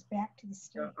 Goes back to the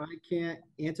state. I can't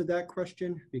answer that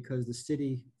question because the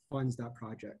city funds that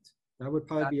project. That would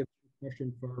probably be a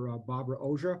question for Barbara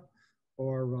Ozier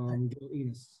or Gil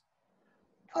Enos.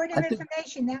 Point of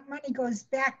information, that money goes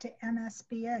back to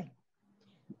MSBA,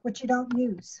 which you don't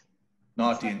use.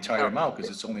 Not the entire amount,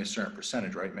 because it's only a certain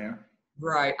percentage, right, Mayor?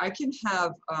 Right. I can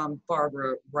have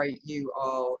Barbara write you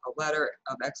all a letter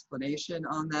of explanation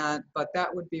on that, but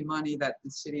that would be money that the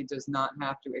city does not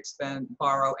have to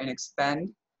borrow and expend.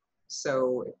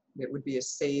 So it would be a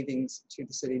savings to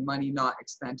the city, money not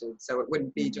expended. So it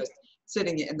wouldn't be just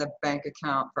sitting in the bank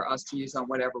account for us to use on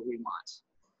whatever we want.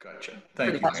 Gotcha.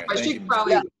 Thank you, Mayor. But she could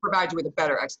probably provide you with a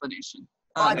better explanation.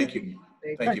 Thank you.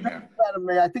 Thank you, Mayor. Madam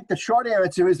Mayor, I think the short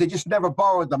answer is they just never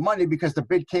borrowed the money because the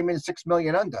bid came in $6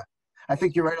 million under. I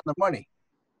think you're right on the money.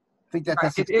 I think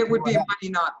that's it would be money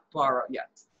not borrowed.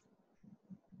 Yes.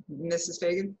 Mrs.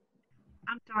 Fagan?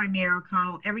 I'm sorry, Mayor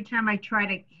O'Connell. Every time I try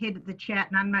to hit the chat,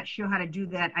 and I'm not sure how to do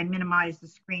that, I minimize the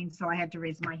screen, so I had to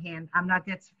raise my hand. I'm not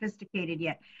that sophisticated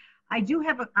yet. I do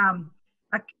have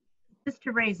just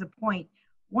to raise a point.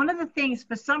 One of the things,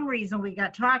 for some reason, we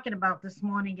got talking about this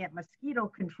morning at mosquito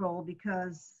control,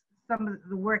 because some of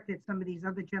the work that some of these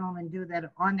other gentlemen do that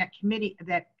are on that committee,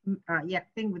 that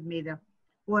thing with me, the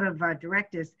board of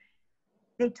directors,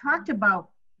 they talked about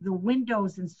the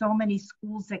windows in so many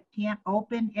schools that can't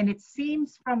open. And it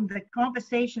seems from the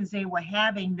conversations they were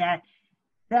having that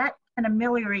can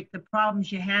ameliorate the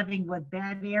problems you're having with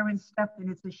bad air and stuff.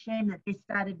 And it's a shame that they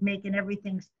started making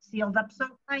everything sealed up so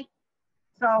tight.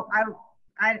 So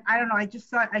I don't know, I just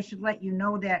thought I should let you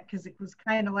know that, because it was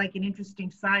kind of like an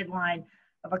interesting sideline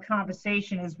of a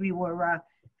conversation as we were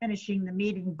finishing the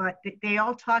meeting. But they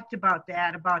all talked about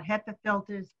that, about HEPA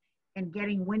filters and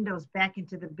getting windows back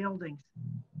into the buildings.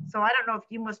 So I don't know if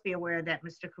you must be aware of that,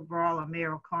 Mr. Cabral or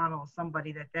Mayor O'Connell or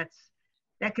somebody,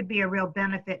 that could be a real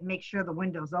benefit and make sure the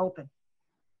window's open.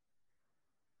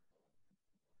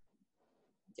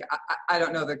 Yeah, I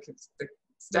don't know the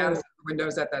status of the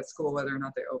windows at that school, whether or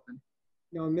not they open.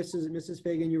 No, Mrs.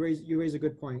 Fagan, you raise a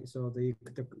good point. So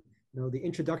the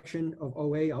introduction of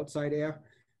OA, outside air,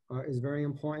 is very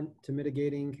important to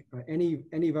mitigating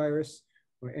any virus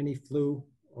or any flu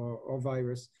or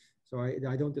virus. So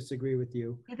I don't disagree with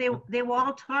you. They were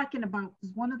all talking about,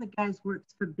 because one of the guys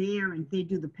works for Bayer and they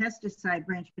do the pesticide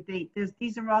branch, but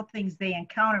these are all things they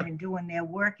encounter in doing their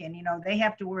work, and they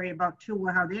have to worry about too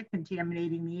how they're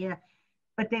contaminating the air.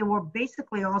 But they were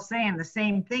basically all saying the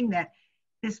same thing, that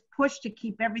this push to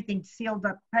keep everything sealed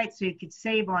up tight so you could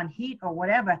save on heat or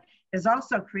whatever has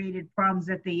also created problems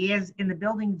that the airs in the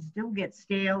buildings do get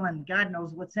stale and God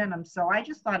knows what's in them. So I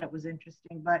just thought it was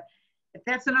interesting. But if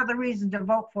that's another reason to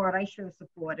vote for it, I sure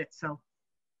support it. So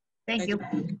thank you.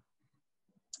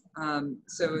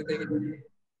 So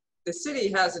the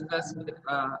city has invested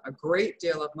a great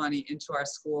deal of money into our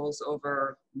schools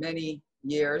over many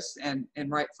years, and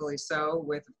rightfully so,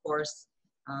 with, of course,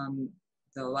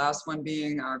 the last one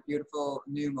being our beautiful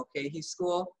new Mulcahy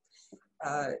School.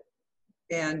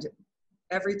 And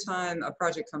every time a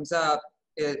project comes up,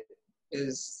 it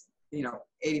is you know,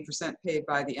 80% paid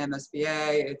by the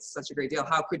MSBA. It's such a great deal.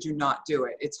 How could you not do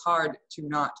it? It's hard to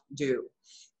not do.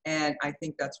 And I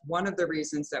think that's one of the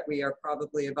reasons that we are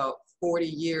probably about 40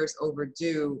 years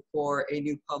overdue for a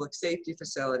new public safety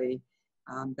facility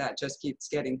that just keeps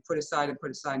getting put aside and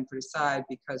put aside and put aside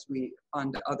because we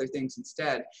fund other things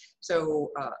instead.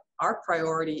 So our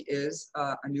priority is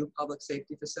a new public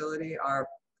safety facility. Our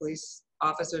police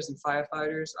officers and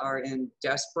firefighters are in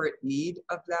desperate need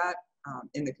of that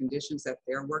in the conditions that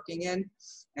they're working in.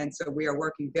 And so we are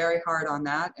working very hard on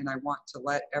that, and I want to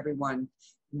let everyone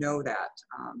know that.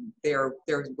 There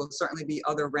will certainly be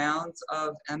other rounds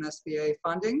of MSBA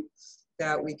funding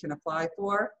that we can apply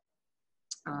for.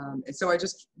 And so I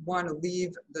just want to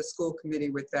leave the school committee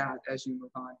with that as you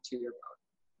move on to your vote.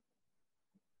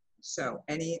 So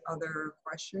any other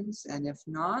questions? And if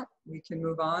not, we can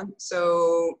move on.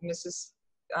 So Mrs.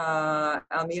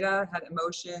 Almeida had a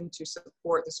motion to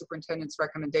support the superintendent's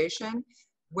recommendation.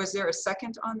 Was there a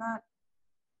second on that?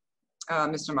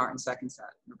 Mr. Martin seconds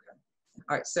that. Okay.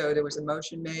 All right, so there was a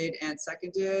motion made and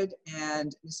seconded.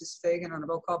 And Mrs. Fagan on a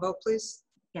roll call vote, please.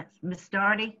 Yes. Ms.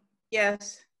 Doherty?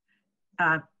 Yes.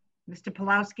 Mr.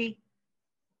 Pulowski?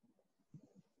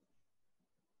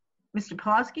 Mr.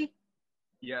 Pulowski?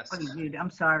 Yes. Oh, you did.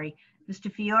 I'm sorry.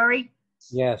 Mr. Fiore?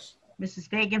 Yes. Mrs.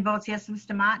 Fagan votes yes.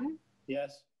 Mr. Martin?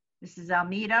 Yes. Mrs.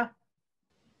 Almeida?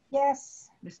 Yes.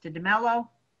 Mr. DeMello?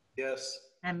 Yes.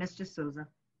 And Mr. Souza?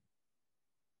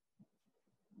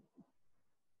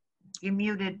 You're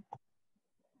muted.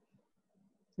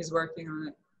 He's working on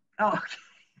it. Oh,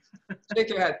 Shake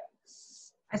your head.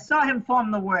 I saw him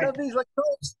form the word.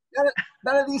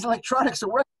 None of these electronics are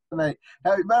working tonight.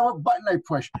 No matter what button I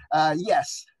push.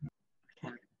 Yes.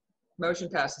 Motion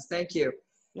passes. Thank you.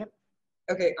 Yep.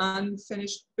 Okay,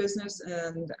 unfinished business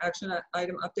and action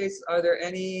item updates. Are there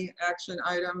any action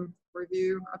item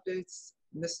review updates?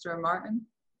 Mr. Martin?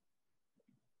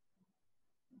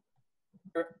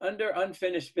 Under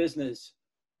unfinished business,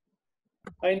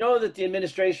 I know that the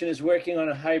administration is working on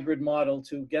a hybrid model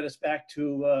to get us back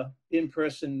to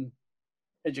in-person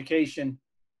education.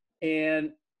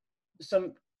 And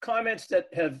some comments that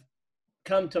have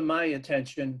come to my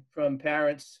attention from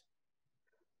parents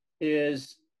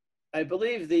is, I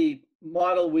believe the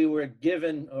model we were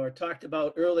given or talked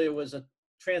about earlier was a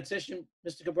transition.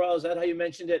 Mr. Cabral, is that how you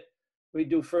mentioned it? We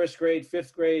do first grade,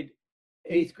 fifth grade,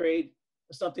 eighth grade,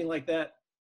 something like that?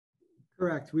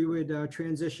 Correct. We would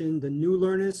transition the new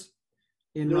learners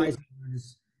and rising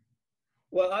learners.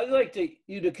 Well, I'd like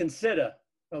you to consider,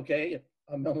 okay,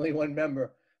 I'm only one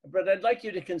member, but I'd like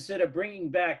you to consider bringing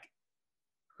back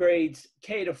grades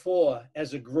K to 4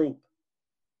 as a group.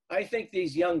 I think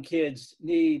these young kids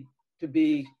need to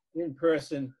be in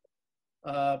person,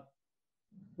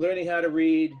 learning how to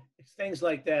read, things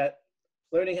like that,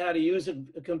 learning how to use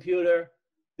a computer.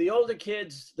 The older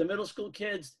kids, the middle school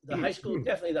kids, the high school,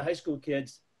 definitely the high school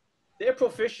kids, they're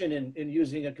proficient in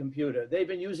using a computer. They've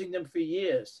been using them for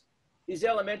years. These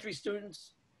elementary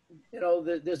students, you know,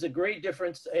 there's a great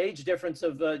difference, age difference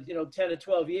of, 10 or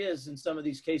 12 years in some of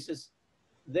these cases.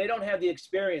 They don't have the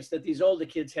experience that these older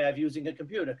kids have using a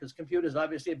computer, because computers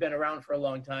obviously have been around for a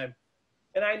long time.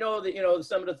 And I know that,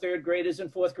 some of the third graders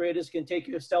and fourth graders can take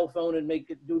your cell phone and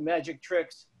do magic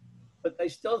tricks, but I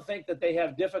still think that they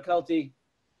have difficulty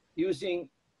using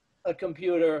a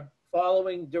computer,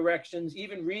 following directions,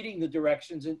 even reading the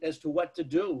directions as to what to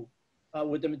do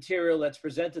with the material that's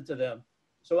presented to them.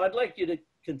 So I'd like you to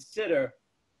consider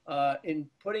in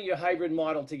putting your hybrid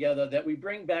model together that we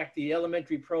bring back the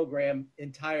elementary program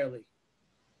entirely.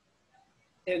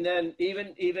 And then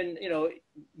even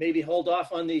maybe hold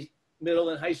off on the middle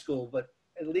and high school, but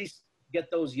at least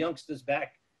get those youngsters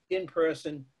back in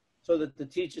person so that the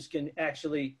teachers can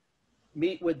actually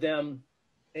meet with them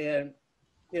and,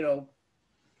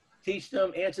 teach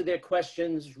them, answer their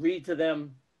questions, read to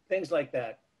them, things like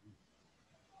that.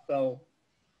 So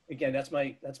again, that's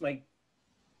my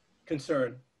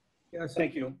concern. Yeah, so,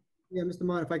 thank you. Yeah, Mr.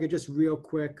 Mott, if I could just real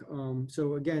quick.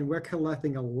 So again, we're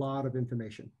collecting a lot of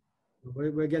information.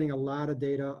 We're getting a lot of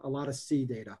data, a lot of C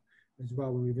data as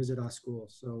well when we visit our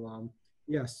schools. So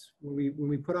yes, when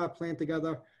we put our plan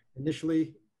together,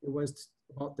 initially it was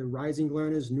about the rising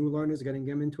learners, new learners, getting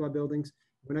them into our buildings.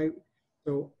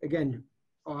 So again,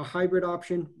 our hybrid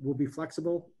option will be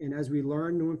flexible, and as we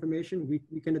learn new information,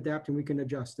 we can adapt and we can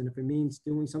adjust. And if it means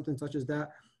doing something such as that,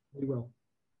 we will.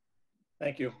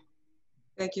 Thank you.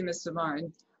 Thank you, Mr.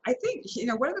 Martin. I think,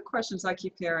 one of the questions I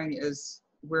keep hearing is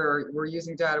we're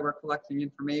using data, we're collecting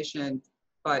information,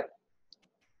 but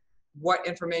what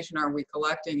information are we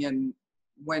collecting, and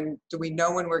when do we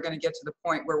know when we're going to get to the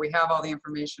point where we have all the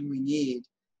information we need?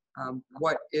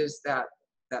 What is that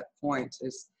that point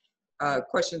is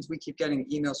questions. We keep getting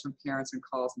emails from parents and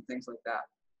calls and things like that.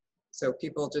 So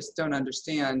people just don't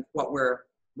understand what we're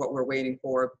waiting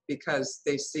for because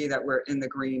they see that we're in the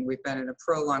green. We've been in a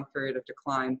prolonged period of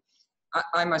decline.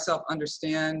 I myself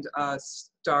understand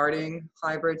starting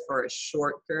hybrid for a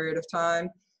short period of time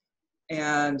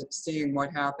and seeing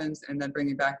what happens and then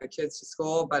bringing back the kids to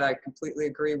school. But I completely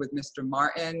agree with Mr.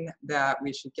 Martin that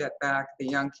we should get back the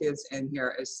young kids in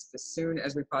here as soon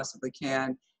as we possibly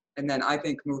can. And then I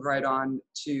think move right on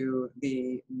to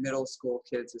the middle school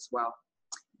kids as well.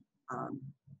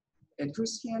 And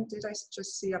whose hand did I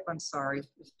just see up? I'm sorry.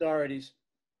 Doherty's.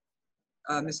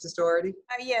 Mrs. Doherty?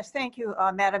 Yes, thank you,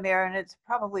 Madam Mayor. And it's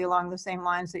probably along the same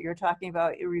lines that you're talking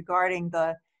about regarding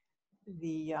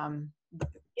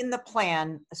in the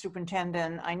plan,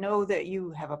 Superintendent. I know that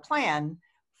you have a plan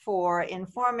for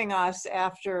informing us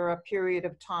after a period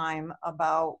of time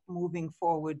about moving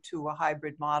forward to a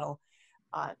hybrid model,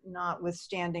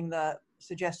 notwithstanding the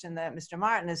suggestion that Mr.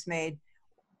 Martin has made.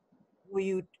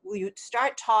 Will you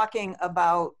start talking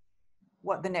about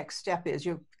what the next step is?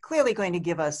 You're clearly going to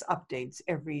give us updates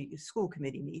every school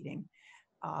committee meeting.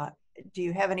 Do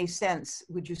you have any sense,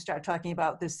 would you start talking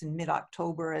about this in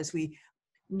mid-October as we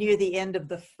near the end of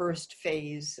the first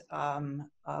phase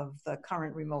of the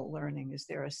current remote learning? Is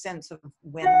there a sense of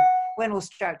when we'll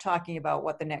start talking about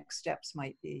what the next steps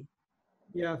might be?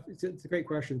 Yeah, it's a great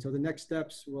question. So the next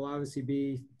steps will obviously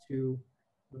be to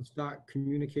start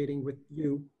communicating with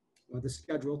you the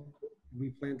schedule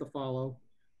we plan to follow.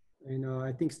 And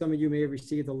I think some of you may have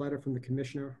received a letter from the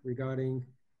commissioner regarding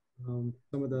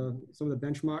some of the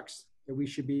benchmarks that we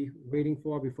should be waiting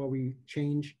for before we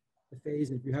change the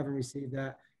phase. And if you haven't received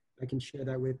that, I can share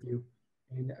that with you.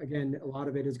 And again, a lot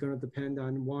of it is going to depend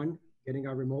on, one, getting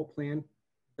our remote plan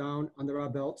down under our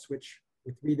belts, which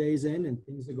we're 3 days in and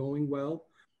things are going well.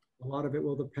 A lot of it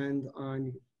will depend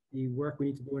on the work we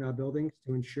need to do in our buildings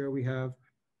to ensure we have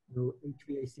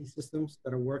HVAC systems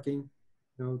that are working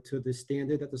to the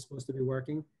standard that they're supposed to be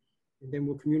working. And then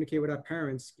we'll communicate with our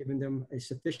parents, giving them a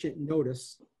sufficient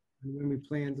notice when we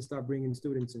plan to start bringing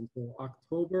students in. So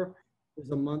October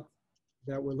is a month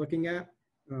that we're looking at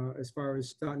as far as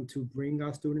starting to bring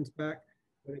our students back.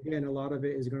 But again, a lot of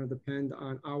it is going to depend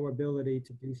on our ability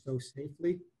to do so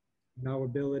safely and our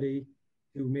ability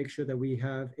to make sure that we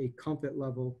have a comfort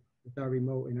level with our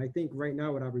remote. And I think right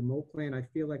now with our remote plan, I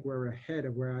feel like we're ahead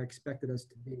of where I expected us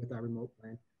to be with our remote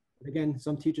plan. But again,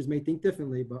 some teachers may think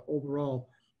differently, but overall,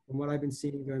 from what I've been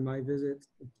seeing during my visits,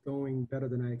 it's going better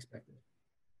than I expected.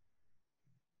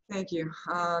 Thank you.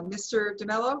 Mr.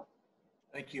 DeMello?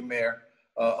 Thank you, Mayor.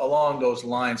 Along those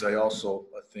lines, I also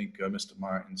think Mr.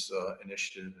 Martin's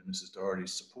initiative and Mrs.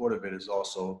 Doherty's support of it is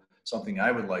also something I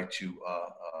would like to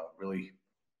really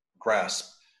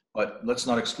grasp. But let's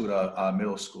not exclude our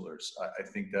middle schoolers. I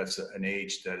think that's an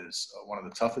age that is one of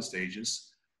the toughest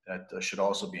ages that should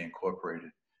also be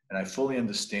incorporated. And I fully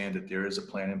understand that there is a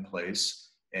plan in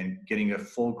place, and getting a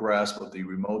full grasp of the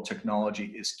remote technology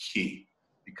is key.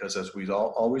 Because as we've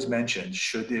always mentioned,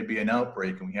 should there be an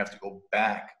outbreak and we have to go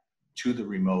back to the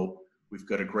remote, we've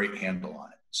got a great handle on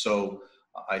it. So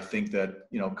I think that,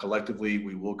 collectively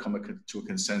we will come to a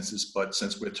consensus, but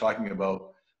since we're talking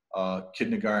about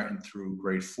kindergarten through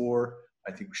grade 4,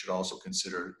 I think we should also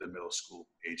consider the middle school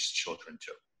age children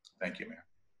too. Thank you, Mayor.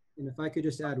 And if I could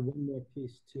just add one more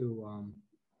piece too,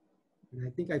 and I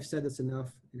think I've said this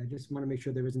enough, and I just want to make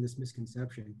sure there isn't this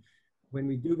misconception. When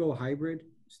we do go hybrid,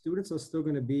 students are still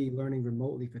going to be learning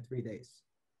remotely for 3 days.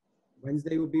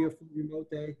 Wednesday will be a full remote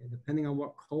day, and depending on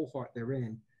what cohort they're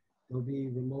in, they'll be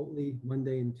remotely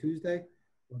Monday and Tuesday,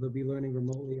 or they'll be learning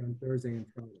remotely on Thursday and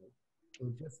Friday.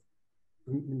 So just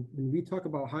when we talk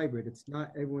about hybrid, it's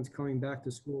not everyone's coming back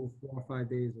to school 4 or 5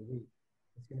 days a week.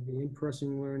 It's going to be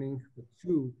in-person learning for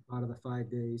 2 out of the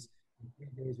 5 days, and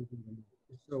 3 days will be remote.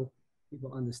 Just so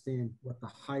people understand what the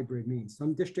hybrid means.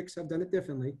 Some districts have done it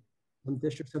differently. Some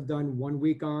districts have done 1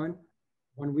 week on,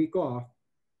 1 week off.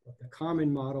 But the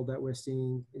common model that we're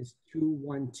seeing is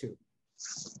 2-1-2.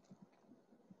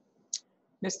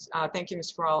 Thank you,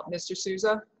 Mr. Farrell. Mr.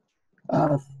 Souza?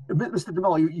 Mr.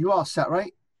 DeMello, you all set,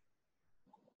 right?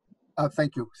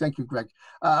 Thank you, Greg.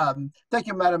 Thank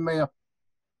you, Madam Mayor.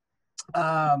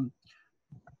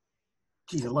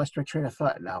 Geez, I lost my train of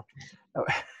thought now.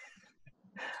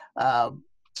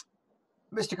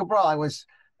 Mr. Cabral, I was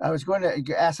going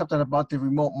to ask something about the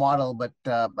remote model, but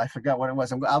I forgot what it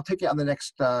was. I'll take it on the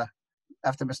next,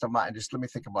 after Mr. Martin. Just let me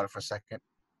think about it for a second.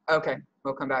 Okay,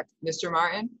 we'll come back. Mr.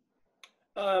 Martin?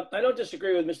 I don't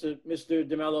disagree with Mr.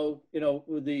 DeMello,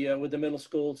 with the middle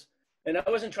schools. And I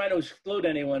wasn't trying to exclude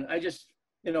anyone. I just,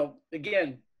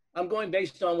 again, I'm going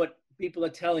based on what people are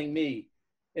telling me.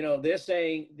 you know, they're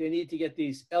saying they need to get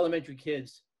these elementary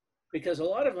kids because a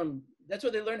lot of them, that's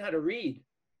where they learn how to read.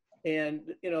 And,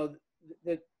 you know,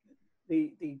 the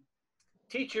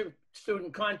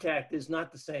teacher-student contact is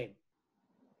not the same.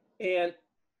 And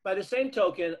by the same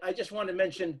token, I just want to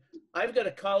mention, I've got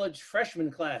a college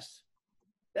freshman class.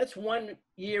 That's 1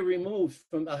 year removed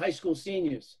from the high school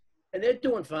seniors, and they're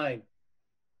doing fine.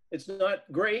 It's not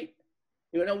great.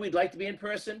 You know, we'd like to be in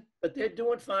person, but they're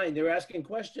doing fine. They're asking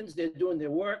questions, they're doing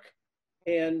their work,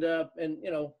 and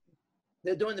you know,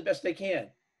 they're doing the best they can.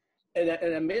 And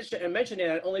I'm mentioning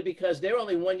that only because they're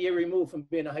only 1 year removed from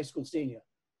being a high school senior.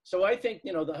 So I think,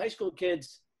 you know, the high school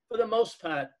kids, for the most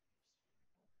part,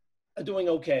 are doing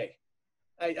okay.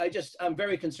 I'm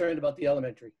very concerned about the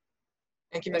elementary.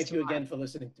 Thank you, Mr. Thank you again for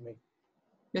listening to me.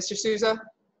 Mr. Souza?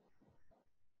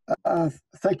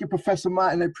 Thank you, Professor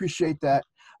Martin. I appreciate that.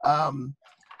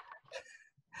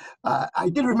 I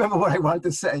did remember what I wanted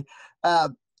to say.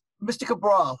 Mr.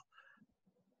 Cabral,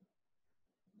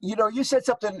 you know, you said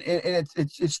something, and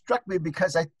it struck me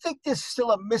because I think there's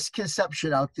still a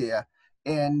misconception out there.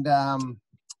 And,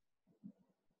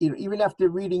 you know, even after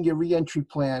reading your reentry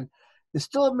plan, there's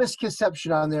still a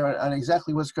misconception on there on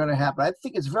exactly what's going to happen. I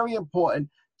think it's very important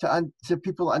to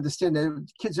people to understand that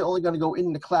kids are only going to go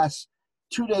into class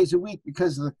 2 days a week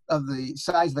because of the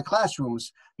size of the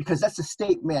classrooms, because that's a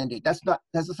state mandate. That's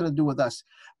nothing to do with us.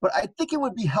 But I think it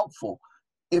would be helpful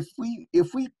if we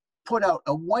put out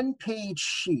a one-page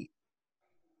sheet.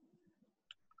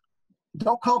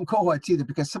 Don't call them cohorts either,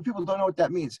 because some people don't know what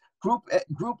that means. Group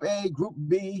A, Group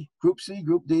B, Group C,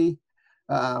 Group D.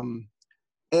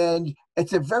 And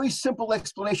it's a very simple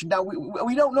explanation. Now,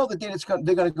 we don't know the date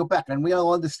they're going to go back, and we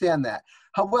all understand that.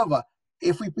 However,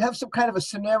 if we have some kind of a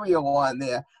scenario on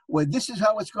there where this is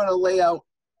how it's going to lay out,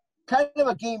 kind of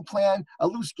a game plan, a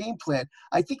loose game plan,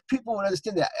 I think people would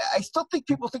understand that. I still think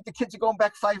people think the kids are going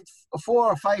back 4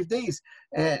 or 5 days,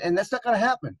 and that's not going to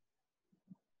happen.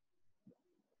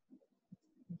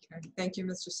 Okay, thank you,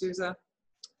 Mr. Souza.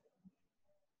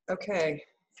 Okay,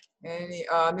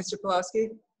 Mr. Pulaski?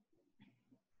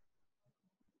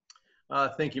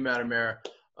 Thank you, Madam Mayor.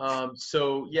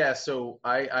 So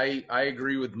I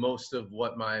agree with most of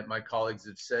what my colleagues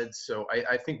have said. So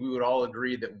I think we would all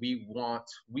agree that we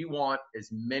want as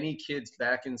many kids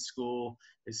back in school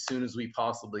as soon as we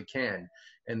possibly can.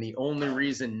 And the only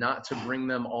reason not to bring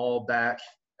them all back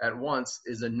at once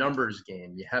is a numbers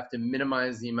game. You have to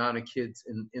minimize the amount of kids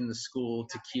in the school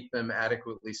to keep them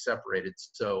adequately separated.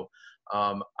 So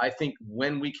I think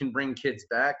when we can bring kids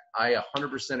back, I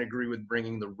 100% agree with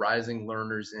bringing the rising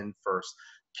learners in first.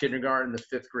 Kindergarten, the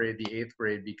 5th grade, the 8th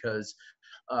grade, because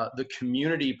the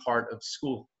community part of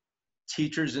school,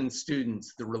 teachers and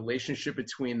students, the relationship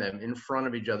between them in front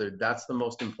of each other, that's the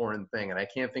most important thing. And I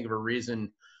can't think of a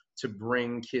reason to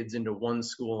bring kids into one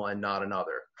school and not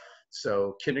another.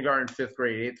 So kindergarten, 5th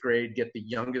grade, 8th grade, get the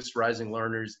youngest rising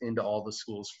learners into all the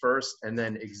schools first. And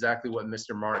then exactly what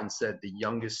Mr. Martin said, the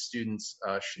youngest students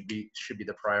should be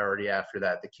the priority after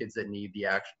that, the kids that need the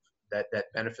action, that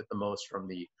benefit the most from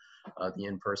the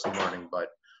in-person learning. But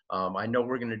I know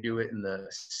we're going to do it in the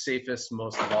safest,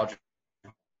 most logical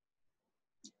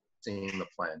seeing the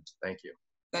plan. Thank you.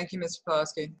 Thank you, Mr.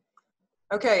 Pulaski.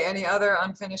 Okay, any other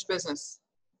unfinished business?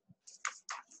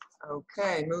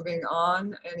 Okay, moving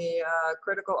on. Any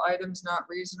critical items not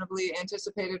reasonably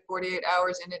anticipated 48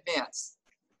 hours in advance?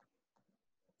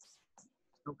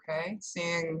 Okay,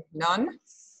 seeing none.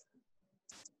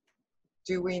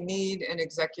 Do we need an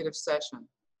executive session?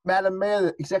 Madam Mayor,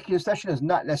 the executive session is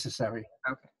not necessary.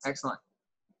 Okay, excellent.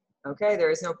 Okay,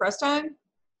 there is no press time,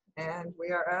 and we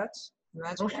are at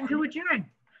motion to adjourn.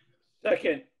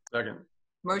 Second.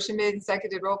 Motion made and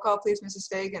seconded. Roll call, please, Mrs.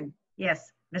 Fagan.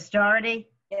 Yes. Ms. Doherty?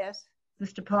 Yes.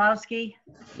 Mr. Pulowski?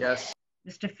 Yes.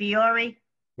 Mr. Fiore?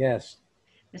 Yes.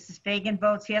 Mrs. Fagan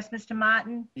votes yes. Mr.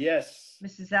 Martin? Yes.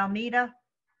 Mrs. Almeida?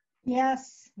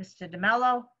 Yes. Mr.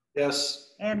 DeMello?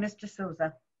 Yes. And Mr.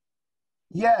 Souza?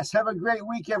 Yes. Have a great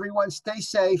week, everyone. Stay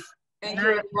safe. Thank you,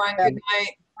 everyone. Good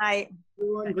night. Night.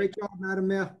 Everyone, great job, Madam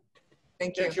Mayor.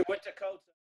 Thank you. Get your winter coats.